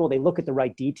of people. They look at the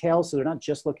right details. So they're not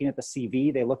just looking at the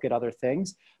CV, they look at other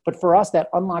things. But for us, that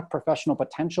unlock professional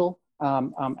potential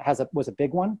was a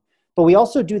big one. But we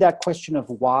also do that question of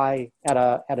why at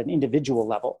an individual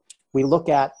level. We look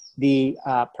at the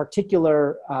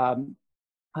particular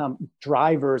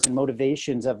drivers and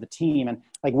motivations of the team. And,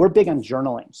 like, we're big on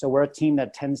journaling. So we're a team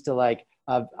that tends to, like,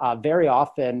 very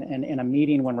often in a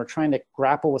meeting when we're trying to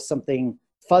grapple with something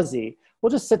fuzzy, we'll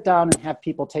just sit down and have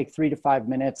people take 3 to 5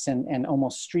 minutes and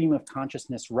almost stream of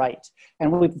consciousness write.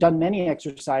 And we've done many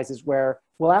exercises where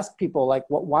we'll ask people, like,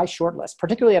 why Shortlist?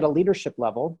 Particularly at a leadership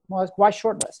level, well, why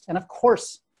Shortlist? And of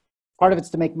course, part of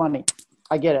it's to make money.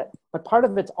 I get it. But part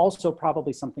of it's also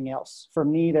probably something else. For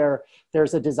me,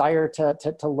 there's a desire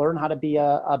to learn how to be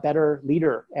a better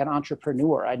leader and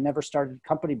entrepreneur. I'd never started a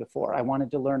company before. I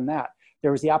wanted to learn that.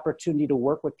 There was the opportunity to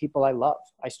work with people I love.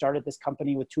 I started this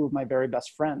company with 2 of my very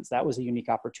best friends. That was a unique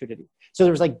opportunity. So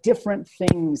there was, like, different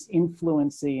things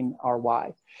influencing our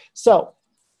why. So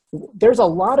there's a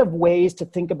lot of ways to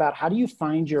think about, how do you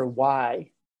find your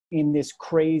why in this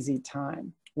crazy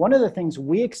time? One of the things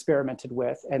we experimented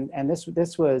with, and this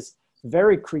was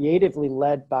very creatively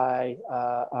led by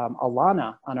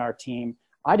Alana on our team,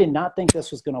 I did not think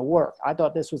this was going to work. I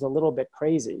thought this was a little bit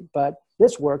crazy, but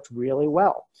this worked really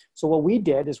well. So what we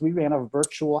did is we ran a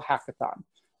virtual hackathon.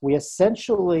 We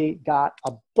essentially got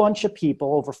a bunch of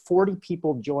people, over 40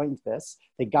 people joined this.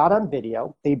 They got on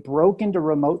video, they broke into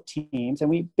remote teams, and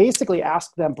we basically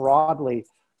asked them broadly,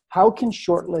 how can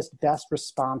Shortlist best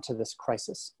respond to this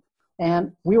crisis?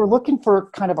 And we were looking for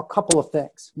kind of a couple of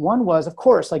things. One was, of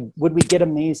course, like, would we get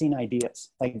amazing ideas?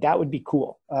 Like, that would be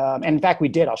cool. And in fact, we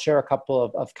did. I'll share a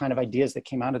couple of kind of ideas that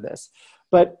came out of this.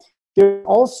 But there's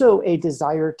also a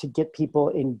desire to get people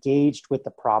engaged with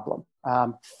the problem,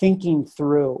 thinking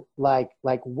through, why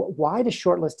does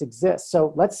Shortlist exist?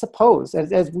 So let's suppose,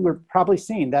 as we were probably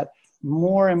seeing, that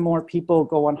more and more people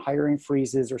go on hiring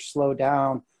freezes or slow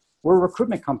down. We're a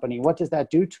recruitment company. What does that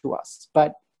do to us?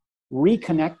 But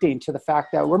reconnecting to the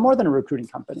fact that we're more than a recruiting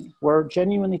company. We're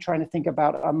genuinely trying to think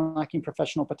about unlocking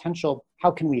professional potential.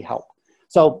 How can we help?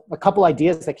 So a couple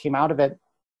ideas that came out of it.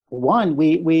 One,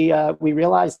 we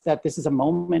realized that this is a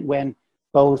moment when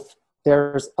both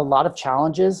there's a lot of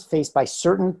challenges faced by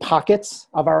certain pockets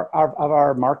of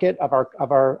our market, of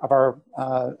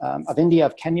India,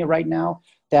 of Kenya right now,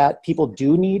 that people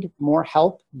do need more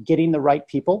help getting the right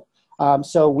people.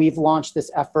 So we've launched this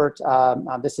effort.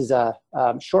 This is a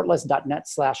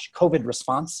shortlist.net/COVID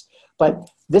response. But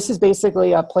this is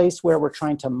basically a place where we're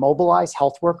trying to mobilize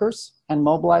health workers and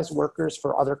mobilize workers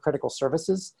for other critical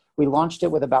services. We launched it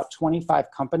with about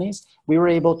 25 companies. We were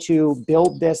able to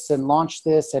build this and launch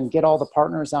this and get all the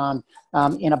partners on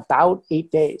in about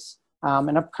 8 days.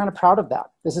 And I'm kind of proud of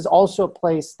that. This is also a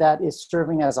place that is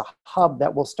serving as a hub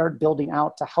that will start building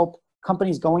out to help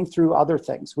companies going through other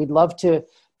things. We'd love to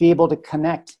be able to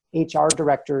connect HR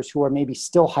directors who are maybe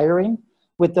still hiring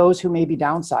with those who may be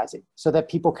downsizing, so that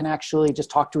people can actually just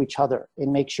talk to each other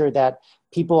and make sure that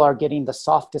people are getting the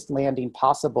softest landing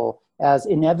possible, as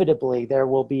inevitably there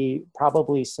will be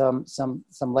probably some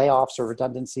layoffs or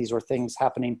redundancies or things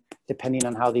happening depending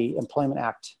on how the Employment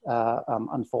Act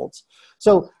unfolds.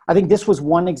 So I think this was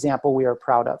one example we are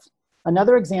proud of.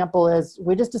 Another example is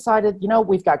we just decided,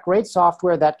 we've got great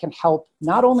software that can help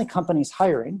not only companies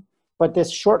hiring, but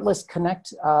this Shortlist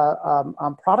Connect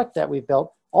product that we've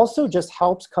built also just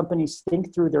helps companies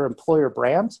think through their employer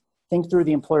brand, think through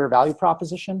the employer value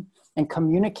proposition, and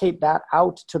communicate that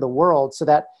out to the world, so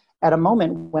that at a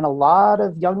moment when a lot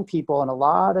of young people and a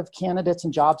lot of candidates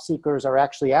and job seekers are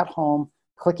actually at home,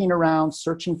 clicking around,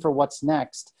 searching for what's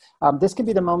next, this can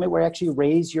be the moment where you actually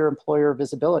raise your employer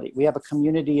visibility. We have a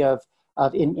community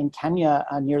in Kenya,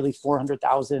 nearly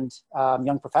 400,000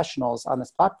 young professionals on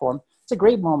this platform. It's a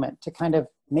great moment to kind of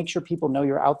make sure people know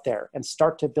you're out there and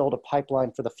start to build a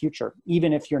pipeline for the future,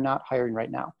 even if you're not hiring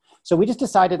right now. So we just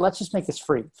decided, let's just make this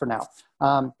free for now.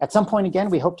 At some point, again,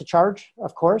 we hope to charge,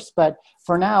 of course, but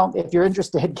for now, if you're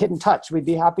interested, get in touch. We'd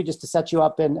be happy just to set you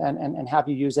up and have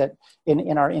you use it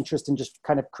in our interest in just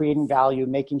kind of creating value,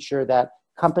 making sure that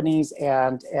companies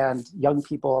and young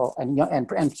people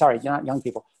and sorry, not young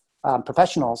people,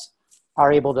 professionals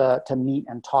are able to meet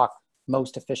and talk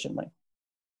most efficiently.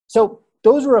 So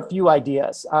those were a few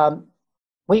ideas.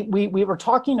 We were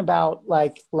talking about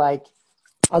like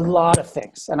a lot of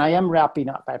things, and I am wrapping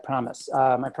up, I promise.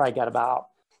 I probably got about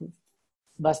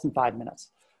less than 5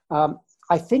 minutes.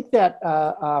 I think that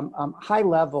high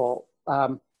level,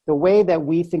 the way that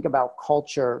we think about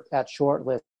culture at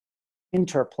Shortlist,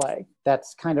 interplay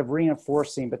that's kind of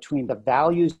reinforcing between the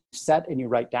values set and you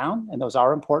write down, and those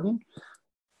are important.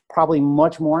 Probably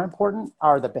much more important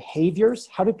are the behaviors.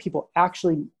 How do people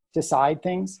actually decide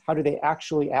things? How do they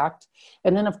actually act?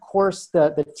 And then, of course,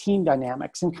 the team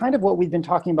dynamics. And kind of what we've been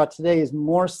talking about today is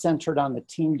more centered on the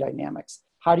team dynamics.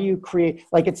 How do you create,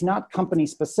 like, it's not company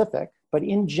specific, but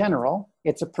in general,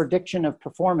 it's a prediction of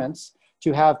performance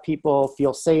to have people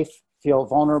feel safe, feel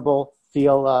vulnerable,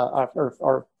 feel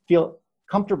feel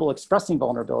comfortable expressing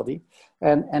vulnerability,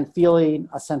 and feeling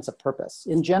a sense of purpose.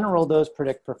 In general, those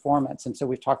predict performance. And so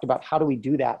we've talked about how do we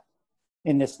do that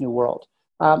in this new world.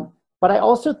 But I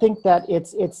also think that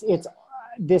it's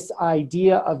this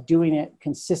idea of doing it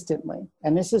consistently.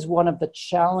 And this is one of the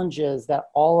challenges that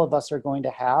all of us are going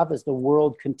to have as the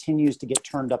world continues to get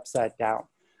turned upside down.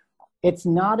 It's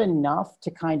not enough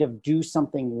to kind of do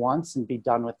something once and be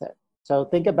done with it. So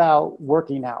think about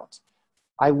working out.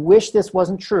 I wish this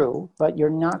wasn't true, but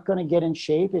you're not going to get in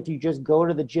shape if you just go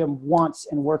to the gym once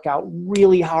and work out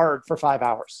really hard for 5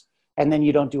 hours, and then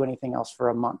you don't do anything else for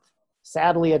a month.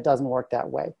 Sadly, it doesn't work that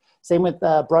way. Same with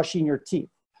brushing your teeth.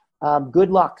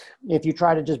 Good luck if you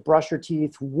try to just brush your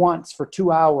teeth once for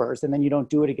 2 hours and then you don't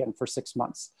do it again for 6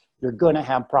 months. You're going to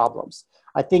have problems.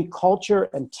 I think culture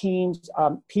and teams,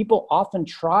 people often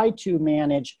try to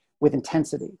manage with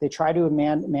intensity. They try to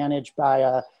manage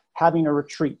by having a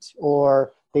retreat,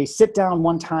 or they sit down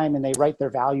one time and they write their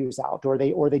values out, or they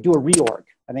do a reorg.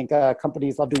 I think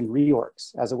companies love doing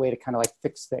reorgs as a way to kind of like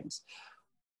fix things.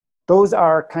 Those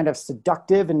are kind of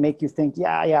seductive and make you think,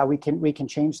 yeah, we can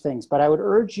change things. But I would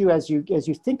urge you, as you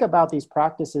think about these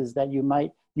practices that you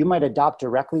might adopt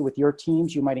directly with your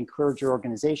teams, you might encourage your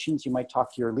organizations, you might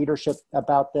talk to your leadership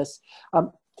about this.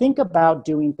 Think about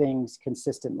doing things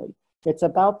consistently. It's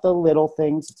about the little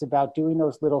things. It's about doing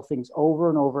those little things over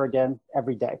and over again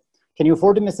every day. Can you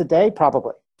afford to miss a day?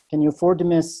 Probably. Can you afford to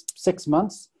miss 6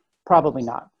 months? Probably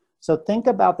not. So think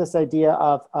about this idea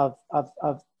of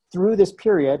through this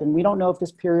period, and we don't know if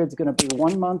this period is going to be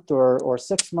 1 month or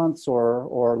 6 months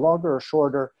or longer or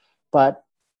shorter, but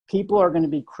people are going to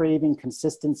be craving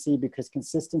consistency, because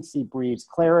consistency breeds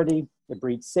clarity, it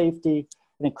breeds safety,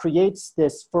 and it creates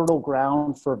this fertile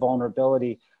ground for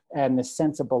vulnerability and this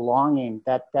sense of belonging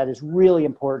that is really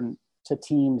important to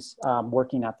teams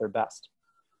working at their best.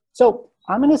 So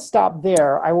I'm going to stop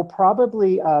there. I will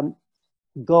probably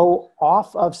go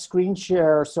off of screen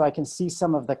share so I can see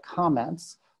some of the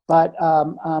comments, but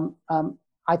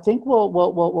I think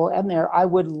we'll end there. I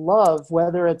would love,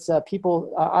 whether it's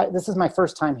people, this is my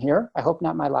first time here. I hope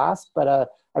not my last, but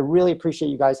I really appreciate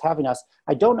you guys having us.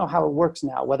 I don't know how it works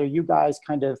now, whether you guys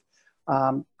kind of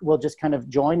will just kind of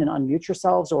join and unmute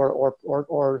yourselves, or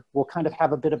we'll kind of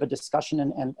have a bit of a discussion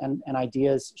and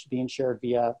ideas being shared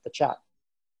via the chat.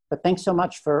 But thanks so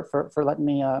much for letting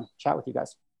me chat with you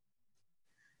guys.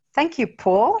 Thank you,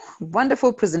 Paul.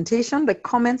 Wonderful presentation. The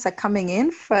comments are coming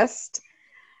in first.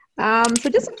 So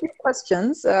just a few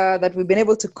questions that we've been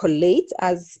able to collate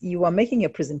as you are making your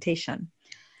presentation.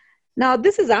 Now,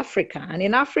 this is Africa, and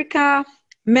in Africa,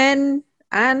 men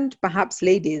and perhaps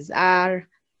ladies are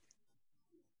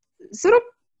sort of,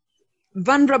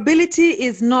 vulnerability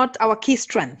is not our key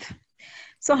strength.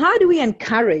 So how do we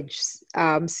encourage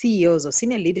CEOs or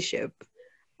senior leadership,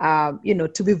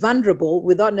 to be vulnerable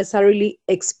without necessarily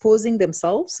exposing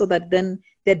themselves, so that then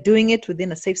they're doing it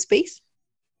within a safe space?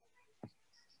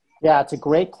 Yeah, it's a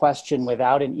great question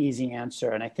without an easy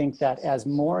answer. And I think that as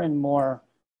more and more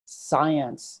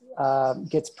science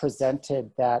gets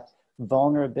presented, that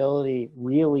vulnerability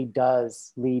really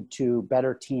does lead to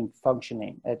better team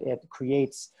functioning. It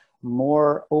creates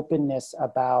more openness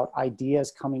about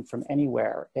ideas coming from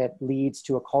anywhere. It leads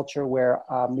to a culture where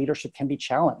leadership can be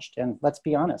challenged. And let's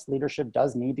be honest, leadership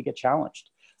does need to get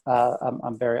challenged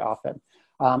very often.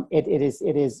 It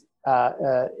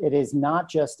is not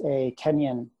just a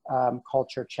Kenyan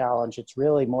culture challenge. It's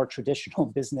really more traditional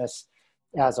business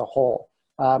as a whole.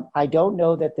 I don't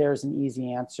know that there's an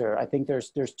easy answer. I think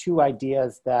there's two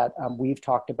ideas that we've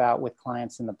talked about with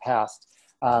clients in the past.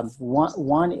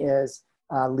 One is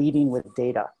leading with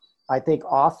data. I think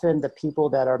often the people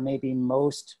that are maybe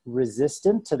most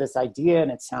resistant to this idea,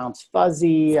 and it sounds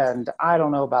fuzzy, and I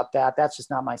don't know about that, that's just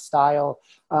not my style.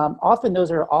 Often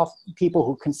those are people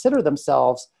who consider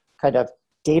themselves kind of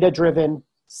data-driven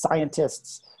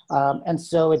scientists. And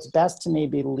so it's best to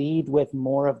maybe lead with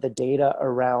more of the data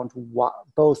around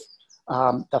both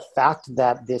the fact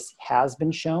that this has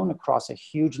been shown across a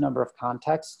huge number of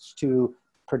contexts to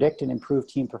predict and improve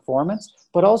team performance,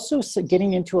 but also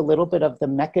getting into a little bit of the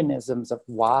mechanisms of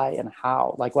why and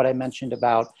how, like what I mentioned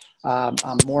about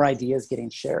more ideas getting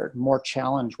shared, more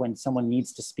challenge when someone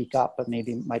needs to speak up, but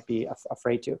maybe might be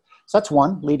afraid to. So that's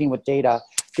one, leading with data.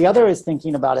 The other is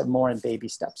thinking about it more in baby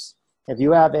steps. If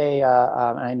you have and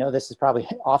I know this is probably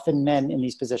often men in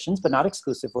these positions, but not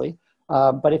exclusively,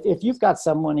 but if you've got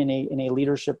someone in a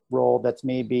leadership role that's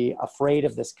maybe afraid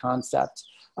of this concept,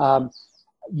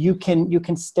 you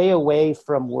can stay away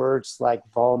from words like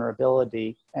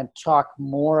vulnerability and talk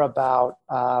more about,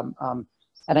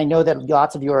 and I know that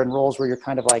lots of you are in roles where you're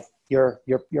kind of like, you're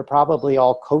probably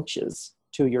all coaches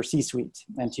to your C-suite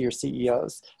and to your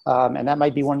CEOs. And that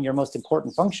might be one of your most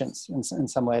important functions in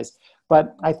some ways.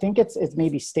 But I think it's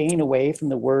maybe staying away from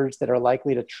the words that are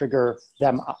likely to trigger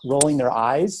them rolling their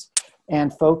eyes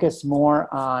and focus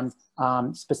more on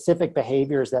specific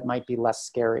behaviors that might be less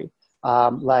scary.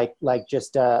 Like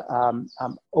just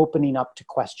opening up to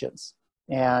questions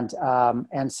and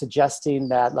suggesting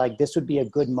that like this would be a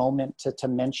good moment to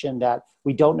mention that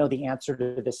we don't know the answer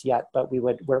to this yet, but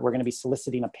we're going to be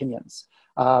soliciting opinions,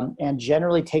 and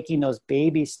generally taking those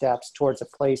baby steps towards a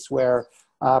place where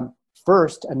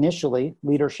first, initially,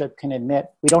 leadership can admit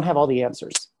we don't have all the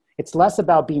answers. It's less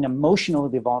about being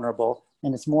emotionally vulnerable,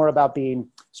 and it's more about being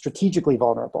strategically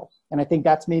vulnerable. And I think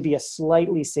that's maybe a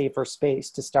slightly safer space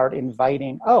to start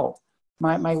inviting, oh,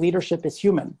 my leadership is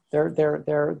human.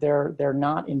 They're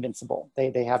not invincible.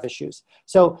 They have issues.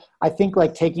 So I think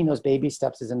like taking those baby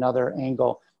steps is another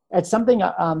angle. It's something,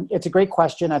 it's a great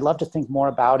question. I'd love to think more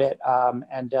about it. I'll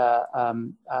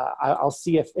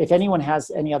see if anyone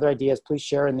has any other ideas, please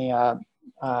share in the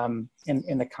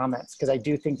comments, because I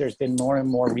do think there's been more and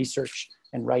more research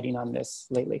and writing on this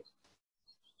lately.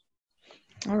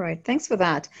 All right, thanks for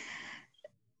that.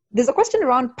 There's a question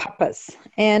around purpose,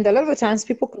 and a lot of the times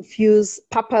people confuse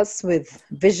purpose with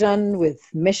vision, with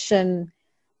mission.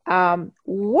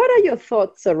 What are your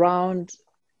thoughts around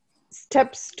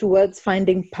steps towards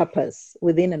finding purpose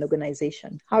within an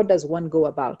organization? How does one go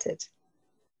about it?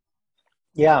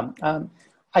 Yeah,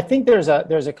 I think there's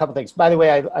a couple things. By the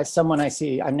way, someone I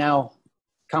see, I'm now,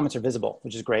 comments are visible,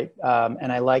 which is great.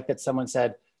 And I like that someone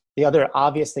said, the other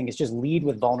obvious thing is just lead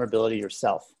with vulnerability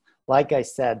yourself. Like I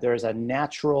said, there's a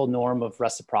natural norm of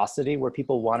reciprocity where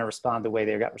people want to respond the way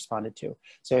they got responded to.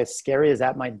 So as scary as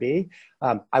that might be,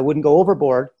 I wouldn't go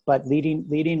overboard, but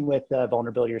leading with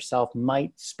vulnerability yourself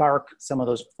might spark some of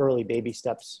those early baby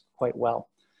steps quite well.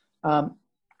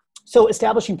 So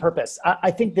establishing purpose,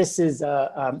 I think this is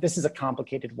a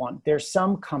complicated one. There's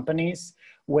some companies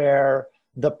where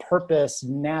the purpose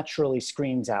naturally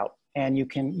screams out, and you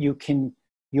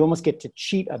almost get to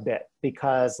cheat a bit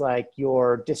because like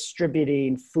you're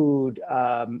distributing food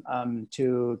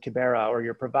to Kibera, or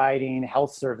you're providing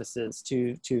health services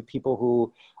to people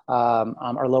who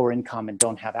are lower income and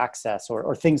don't have access,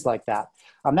 or things like that.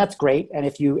 That's great. And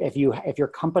if your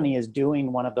company is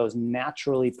doing one of those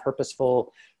naturally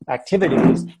purposeful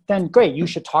activities, then great, you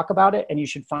should talk about it, and you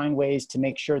should find ways to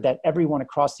make sure that everyone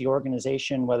across the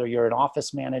organization, whether you're an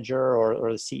office manager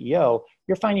or the CEO,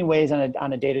 you're finding ways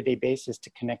on a day-to-day basis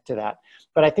to connect to that.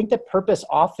 But I think that purpose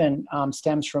often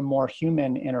stems from more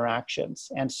human interactions.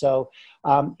 And so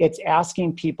it's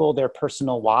asking people their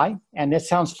personal why. And this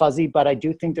sounds fuzzy, but I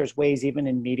do think there's ways even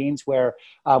in meetings where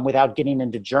without getting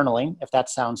into journaling, if that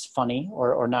sounds funny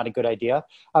or not a good idea,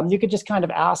 you could just kind of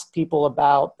ask people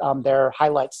about their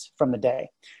highlights from the day.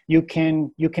 You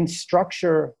can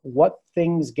structure what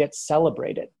things get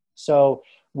celebrated. So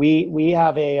we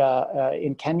have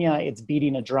in Kenya, it's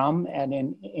beating a drum, and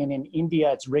in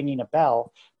India, it's ringing a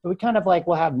bell. But we kind of like,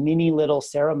 we'll have mini little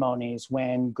ceremonies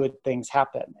when good things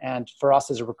happen. And for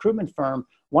us as a recruitment firm,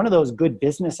 one of those good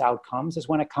business outcomes is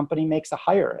when a company makes a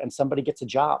hire and somebody gets a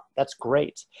job. That's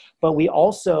great. But we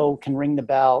also can ring the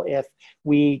bell if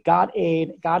we got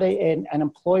an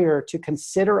employer to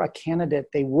consider a candidate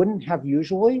they wouldn't have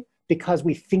usually, because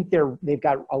we think they've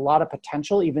got a lot of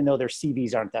potential, even though their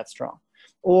CVs aren't that strong.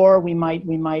 Or we might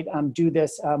do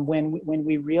this when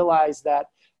we realize that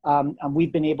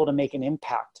we've been able to make an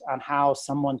impact on how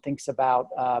someone thinks about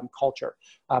culture.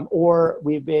 Or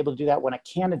we'd be able to do that when a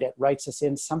candidate writes us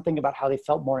in something about how they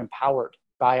felt more empowered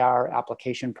by our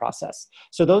application process.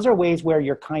 So those are ways where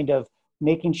you're kind of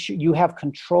making sure you have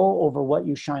control over what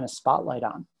you shine a spotlight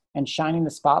on, and shining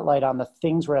the spotlight on the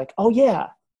things where like, oh yeah,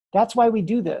 that's why we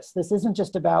do this. This isn't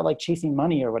just about like chasing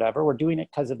money or whatever. We're doing it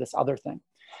because of this other thing.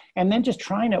 And then just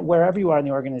trying it wherever you are in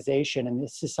the organization, and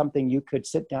this is something you could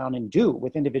sit down and do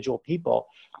with individual people,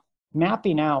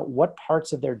 mapping out what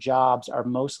parts of their jobs are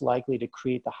most likely to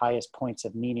create the highest points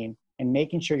of meaning, and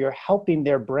making sure you're helping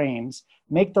their brains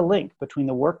make the link between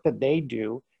the work that they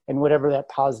do and whatever that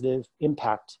positive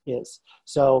impact is.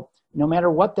 So no matter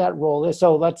what that role is,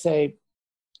 so let's say,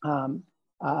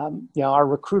 our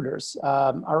recruiters,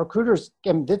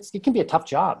 it can be a tough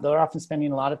job. They're often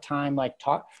spending a lot of time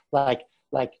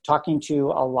talking to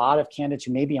a lot of candidates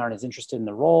who maybe aren't as interested in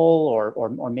the role,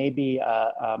 or maybe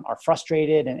are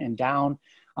frustrated and down.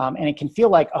 And it can feel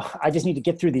like, oh, I just need to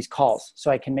get through these calls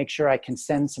so I can make sure I can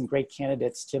send some great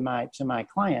candidates to my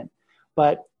client.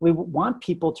 But we want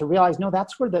people to realize, no,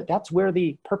 that's where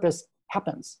the purpose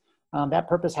happens. That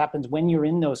purpose happens when you're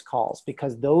in those calls,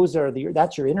 because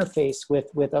that's your interface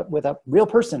with a real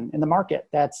person in the market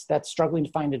that's struggling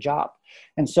to find a job.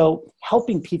 And so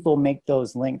helping people make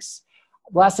those links.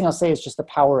 The last thing I'll say is just the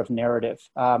power of narrative.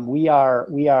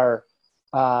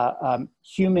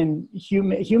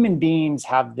 Human beings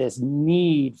have this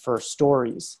need for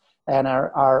stories, and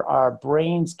our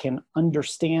brains can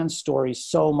understand stories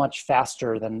so much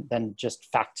faster than just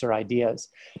facts or ideas.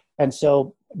 And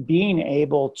so being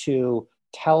able to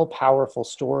tell powerful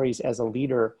stories as a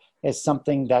leader is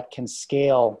something that can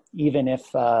scale even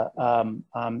if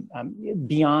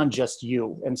beyond just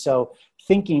you. And so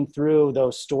thinking through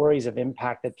those stories of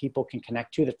impact that people can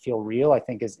connect to that feel real, I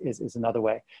think is another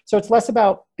way. So it's less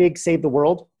about big save the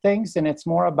world things, and it's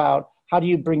more about how do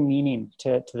you bring meaning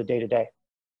to the day-to-day.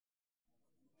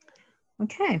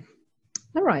 Okay.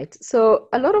 All right. So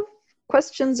a lot of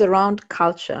questions around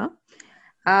culture.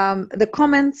 The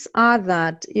comments are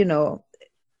that, you know,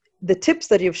 the tips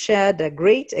that you've shared are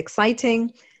great,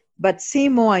 exciting, but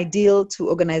seem more ideal to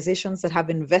organizations that have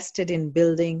invested in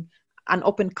building an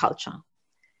open culture.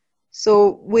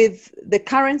 So with the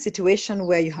current situation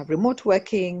where you have remote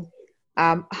working,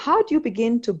 how do you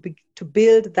begin to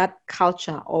build that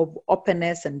culture of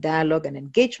openness and dialogue and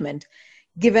engagement,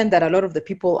 given that a lot of the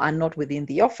people are not within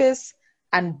the office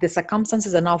and the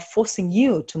circumstances are now forcing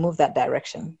you to move that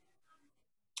direction?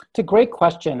 It's a great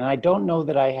question, and I don't know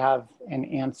that I have an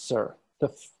answer.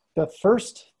 The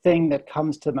first thing that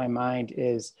comes to my mind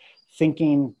is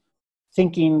thinking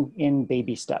in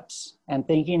baby steps, and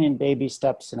thinking in baby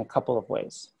steps in a couple of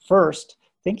ways. First,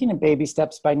 thinking in baby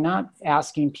steps by not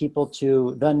asking people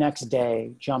to the next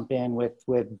day jump in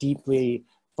with deeply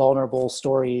vulnerable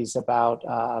stories about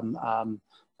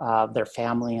their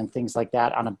family and things like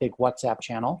that on a big WhatsApp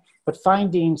channel, but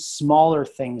finding smaller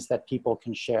things that people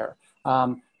can share.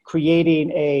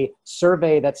 Creating a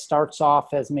survey that starts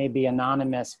off as maybe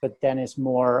anonymous, but then is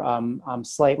more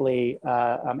slightly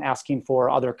asking for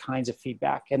other kinds of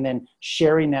feedback, and then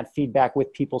sharing that feedback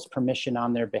with people's permission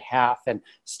on their behalf, and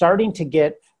starting to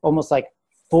get almost like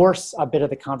force a bit of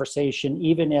the conversation,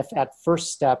 even if at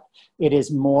first step, it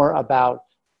is more about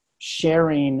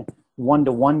sharing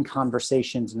one-to-one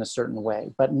conversations in a certain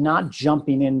way, but not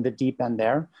jumping in the deep end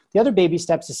there. The other baby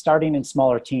steps is starting in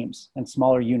smaller teams and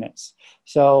smaller units.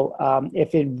 So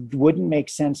if it wouldn't make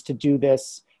sense to do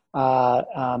this at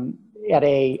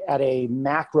a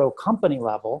macro company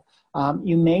level,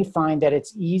 you may find that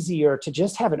it's easier to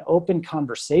just have an open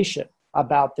conversation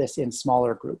about this in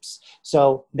smaller groups.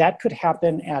 So that could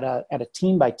happen at a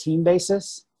team by team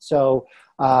basis. So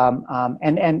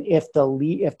and if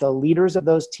the leaders of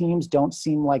those teams don't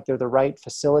seem like they're the right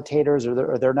facilitators,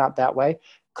 or they're not that way,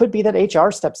 could be that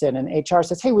HR steps in and HR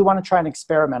says, hey, we want to try an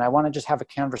experiment. I want to just have a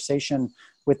conversation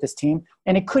with this team.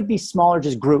 And it could be smaller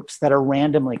just groups that are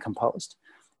randomly composed.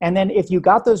 And then if you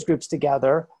got those groups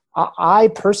together, I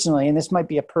personally, and this might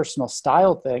be a personal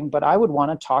style thing, but I would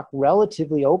want to talk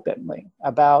relatively openly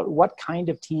about what kind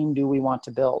of team do we want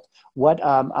to build? What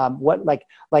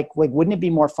wouldn't it be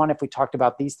more fun if we talked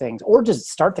about these things, or just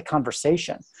start the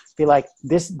conversation? Be like,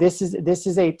 this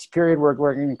is a period where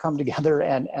we're going to come together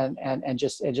and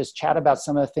just chat about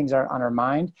some of the things that are on our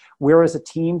mind. Where as a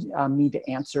team need to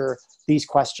answer these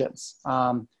questions.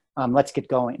 Let's get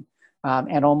going,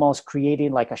 and almost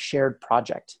creating like a shared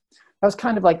project. That was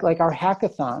kind of like our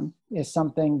hackathon is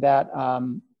something that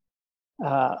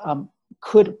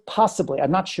could possibly,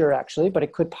 I'm not sure actually, but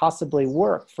it could possibly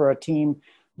work for a team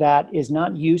that is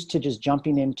not used to just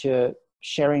jumping into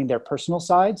sharing their personal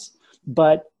sides,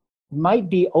 but might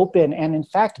be open and in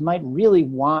fact might really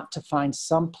want to find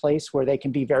some place where they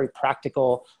can be very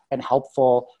practical and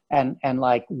helpful and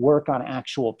like work on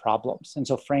actual problems. And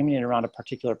so framing it around a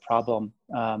particular problem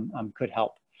could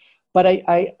help. But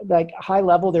I like high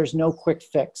level, there's no quick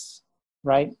fix,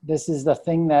 right? This is the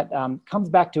thing that comes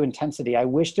back to intensity. I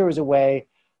wish there was a way,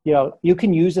 you know, you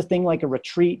can use a thing like a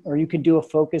retreat, or you could do a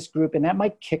focus group, and that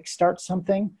might kickstart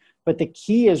something. But the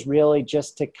key is really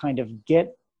just to kind of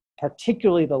get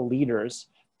particularly the leaders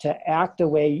to act the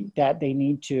way that they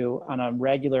need to on a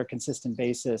regular, consistent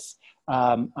basis.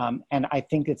 And I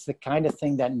think it's the kind of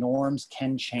thing that norms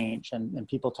can change. And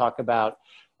people talk about,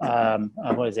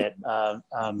 what is it?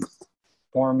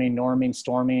 Forming, norming,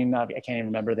 storming. I can't even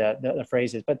remember the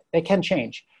phrases, but they can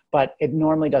change. But it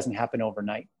normally doesn't happen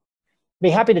overnight. Be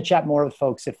happy to chat more with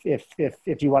folks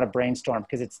if you want to brainstorm,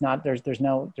 because it's not there's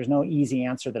no easy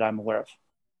answer that I'm aware of.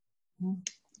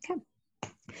 Okay.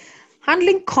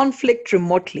 Handling conflict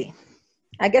remotely.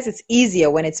 I guess it's easier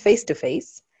when it's face to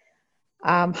face.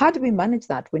 How do we manage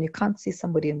that when you can't see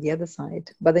somebody on the other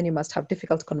side, but then you must have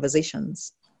difficult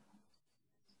conversations?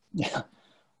 Yeah.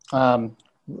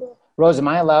 Rose, am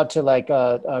I allowed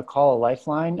to call a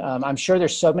lifeline? I'm sure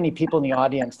there's so many people in the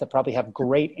audience that probably have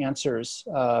great answers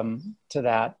to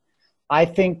that. I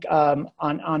think on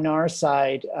our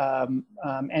side,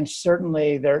 and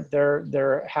certainly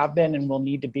there have been and will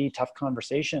need to be tough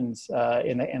conversations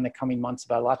in the coming months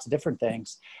about lots of different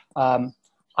things.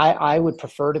 I would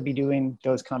prefer to be doing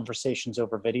those conversations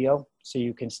over video, so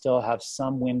you can still have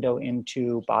some window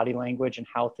into body language and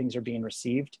how things are being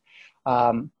received.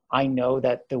 I know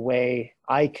that the way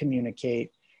I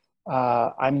communicate,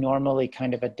 I'm normally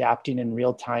kind of adapting in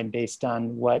real time based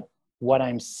on what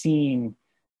I'm seeing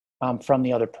from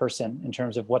the other person in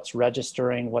terms of what's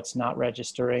registering, what's not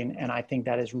registering. And I think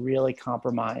that is really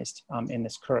compromised in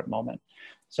this current moment.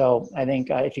 So I think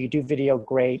if you do video,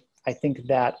 great. I think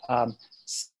that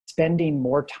spending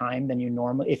more time than you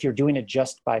normally, if you're doing it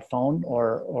just by phone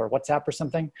or WhatsApp or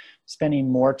something,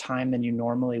 spending more time than you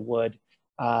normally would,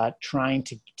 trying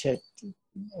to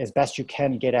as best you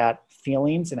can get at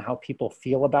feelings and how people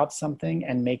feel about something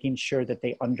and making sure that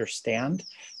they understand.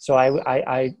 So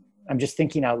I'm just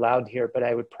thinking out loud here, but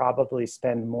I would probably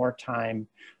spend more time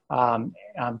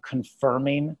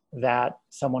confirming that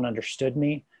someone understood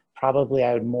me. Probably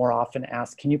I would more often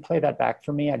ask, can you play that back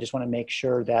for me? I just want to make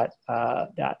sure that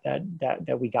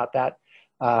that we got that.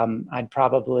 I'd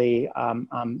probably,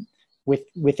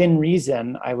 within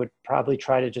reason, I would probably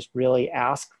try to just really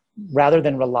ask, rather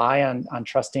than rely on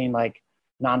trusting like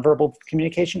nonverbal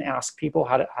communication. Ask people,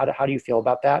 how do you feel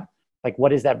about that? Like,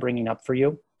 what is that bringing up for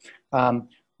you?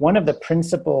 One of the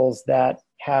principles that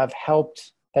has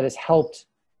helped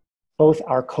both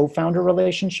our co-founder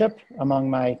relationship among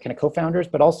my kind of co-founders,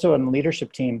 but also in the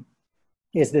leadership team,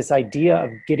 is this idea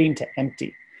of getting to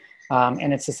empty.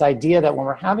 And it's this idea that when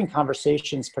we're having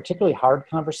conversations, particularly hard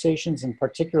conversations and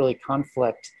particularly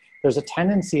conflict, there's a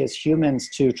tendency as humans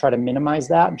to try to minimize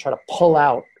that and try to pull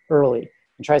out early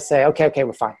and try to say, okay,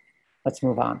 we're fine. Let's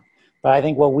move on. But I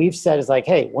think what we've said is like,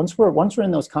 hey, once we're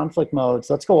in those conflict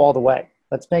modes, let's go all the way.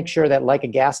 Let's make sure that, like a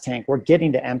gas tank, we're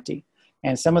getting to empty.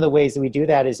 And some of the ways that we do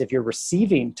that is if you're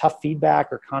receiving tough feedback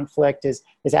or conflict is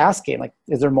asking, like,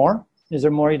 is there more? Is there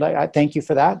more you'd like? Thank you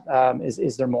for that.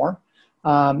 Is there more?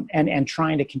 And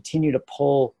trying to continue to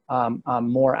pull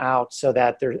more out so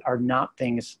that there are not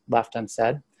things left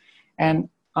unsaid. And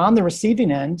on the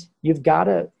receiving end, you've got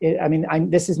to,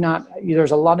 this is not,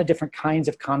 there's a lot of different kinds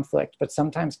of conflict, but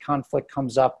sometimes conflict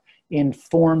comes up in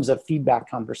forms of feedback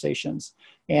conversations.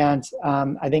 And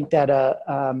I think that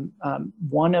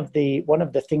one of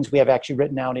the things we have actually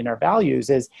written out in our values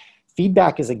is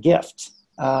feedback is a gift.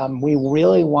 We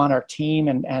really want our team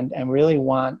and really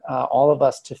want all of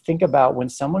us to think about when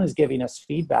someone is giving us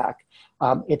feedback,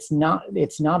 it's not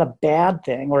a bad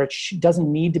thing, or it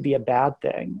doesn't need to be a bad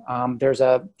thing. There's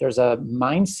a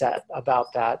mindset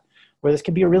about that where this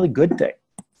could be a really good thing,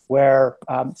 where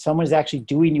someone is actually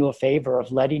doing you a favor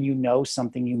of letting you know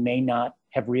something you may not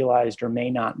have realized or may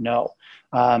not know.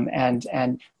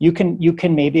 And you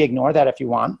can maybe ignore that if you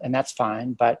want, and that's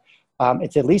fine, but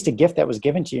it's at least a gift that was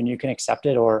given to you and you can accept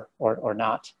it or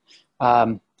not.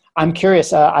 I'm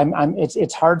curious,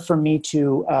 it's hard for me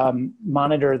to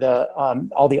monitor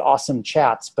all the awesome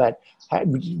chats, but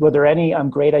were there any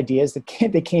great ideas that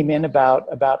came in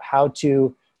about how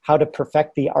to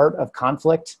perfect the art of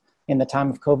conflict in the time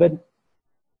of COVID?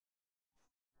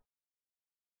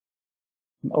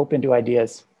 I'm open to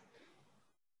ideas.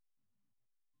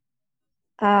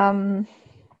 I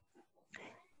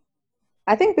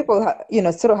think people,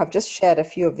 sort of have just shared a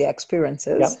few of their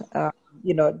experiences. Yep.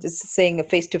 Just saying a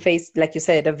face-to-face, like you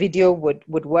said, a video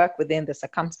would work within the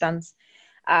circumstance.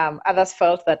 Others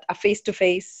felt that a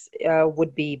face-to-face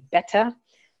would be better.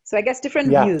 So I guess different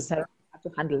views have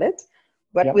to handle it.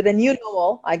 But with a new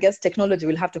normal, I guess technology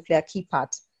will have to play a key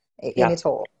part in it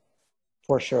all.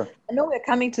 For sure. I know we're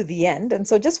coming to the end. And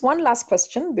so just one last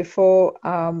question before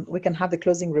we can have the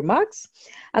closing remarks.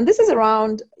 And this is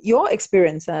around your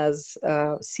experience as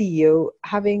CEO,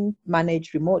 having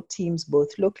managed remote teams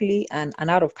both locally and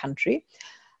out of country.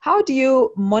 How do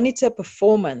you monitor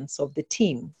performance of the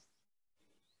team?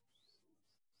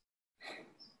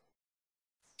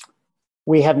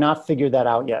 We have not figured that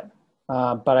out yet.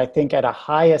 But I think at a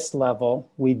highest level,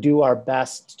 we do our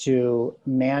best to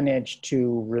manage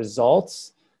to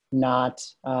results, not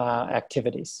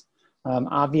activities.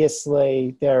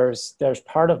 Obviously, there's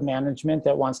part of management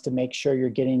that wants to make sure you're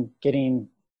getting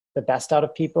the best out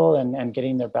of people and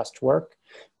getting their best work.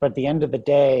 But at the end of the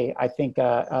day, I think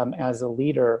as a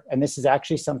leader, and this is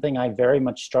actually something I very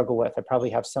much struggle with. I probably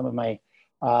have some of my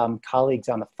colleagues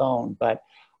on the phone, but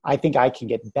I think I can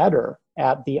get better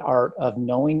at the art of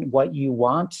knowing what you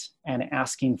want and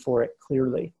asking for it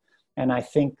clearly. And I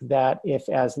think that if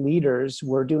as leaders,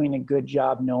 we're doing a good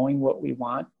job knowing what we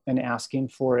want and asking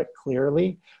for it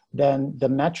clearly, then the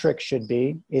metric should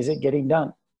be, is it getting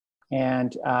done?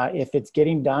 And if it's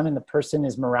getting done and the person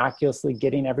is miraculously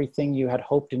getting everything you had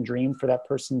hoped and dreamed for that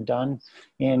person done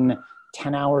in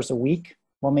 10 hours a week,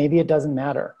 well, maybe it doesn't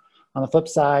matter. On the flip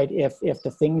side, if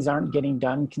the things aren't getting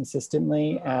done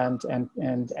consistently and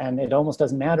it almost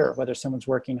doesn't matter whether someone's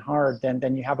working hard,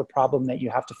 then you have a problem that you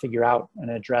have to figure out and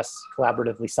address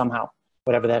collaboratively somehow,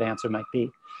 whatever that answer might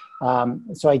be.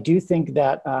 So I do think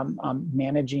that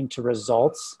managing to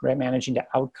results, right, managing to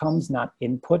outcomes, not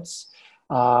inputs,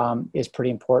 is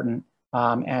pretty important.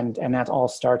 And that all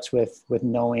starts with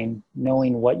knowing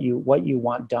what you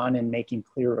want done and making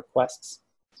clear requests.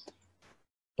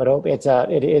 But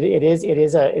it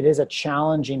is a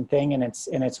challenging thing, and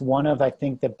it's one of, I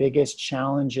think, the biggest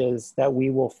challenges that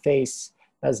we will face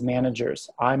as managers.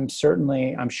 I'm sure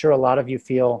a lot of you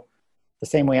feel the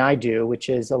same way I do, which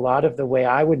is a lot of the way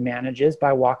I would manage is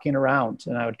by walking around,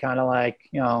 and I would kind of like,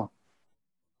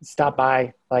 stop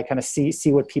by, like kind of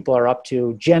see what people are up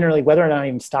to. Generally, whether or not I'm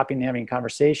even stopping and having a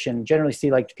conversation, generally see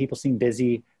like, do people seem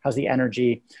busy? How's the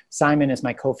energy? Simon is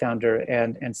my co-founder,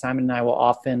 and Simon and I will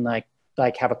often like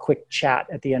have a quick chat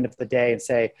at the end of the day and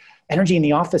say, energy in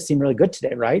the office seemed really good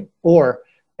today, right? Or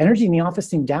energy in the office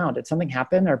seemed down. Did something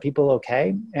happen? Are people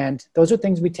okay? And those are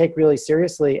things we take really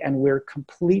seriously, and we're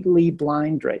completely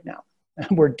blind right now.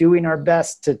 We're doing our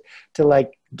best to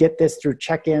like get this through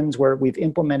check-ins where we've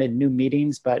implemented new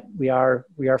meetings, but we are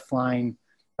flying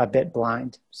a bit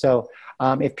blind. So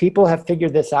if people have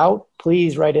figured this out,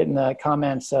 please write it in the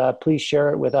comments. Please share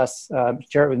it with us.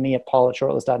 Share it with me at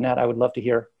paul@shortlist.net. I would love to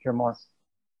hear more.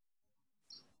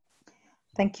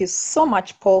 Thank you so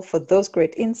much, Paul, for those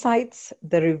great insights.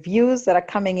 The reviews that are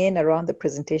coming in around the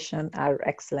presentation are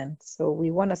excellent. So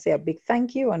we want to say a big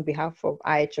thank you on behalf of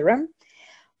IHRM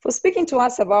for speaking to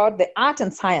us about the art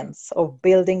and science of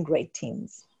building great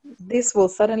teams. This will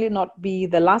certainly not be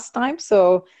the last time,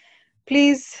 so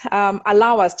please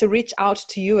allow us to reach out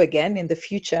to you again in the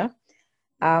future,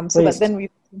 so that then we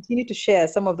continue to share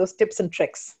some of those tips and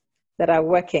tricks that are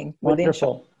working within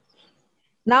Wonderful. Shortlist.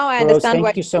 Now I understand Rose, why.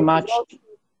 thank you so much.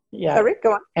 Yeah. Sorry,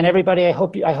 go on. And everybody, I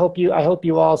hope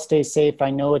you all stay safe.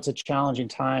 I know it's a challenging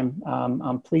time.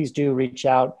 Please do reach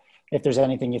out if there's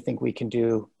anything you think we can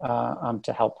do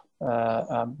to help.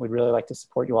 We'd really like to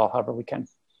support you all however we can.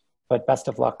 But best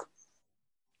of luck.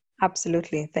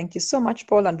 Absolutely. Thank you so much,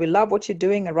 Paul. And we love what you're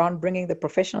doing around bringing the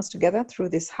professionals together through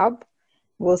this hub.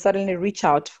 We'll certainly reach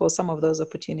out for some of those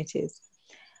opportunities.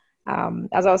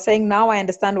 As I was saying, now I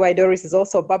understand why Doris is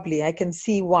also bubbly. I can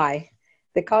see why.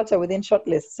 The culture within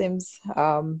Shortlist seems,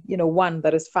 one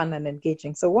that is fun and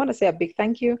engaging. So I want to say a big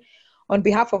thank you on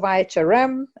behalf of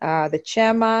IHRM, the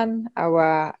chairman,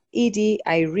 our ED,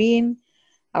 Irene,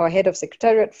 our head of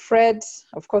secretariat, Fred,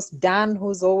 of course, Dan,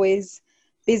 who's always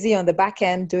busy on the back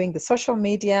end doing the social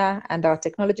media, and our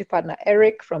technology partner,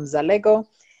 Eric from Zalego.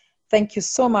 Thank you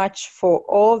so much for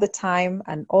all the time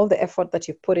and all the effort that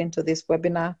you've put into this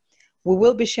webinar. We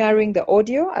will be sharing the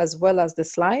audio as well as the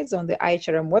slides on the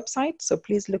IHRM website, so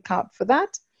please look out for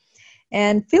that.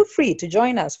 And feel free to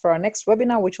join us for our next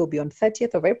webinar, which will be on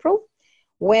 30th of April,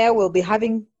 where we'll be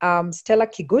having Stella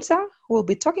Kiguta, who will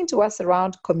be talking to us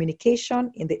around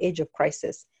communication in the age of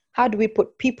crisis. How do we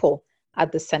put people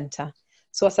at the center?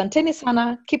 So asanteni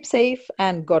sana, keep safe,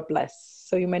 and God bless.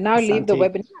 So you may now leave the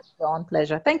webinar at your own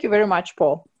pleasure. Thank you very much,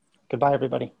 Paul. Goodbye,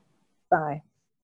 everybody. Bye.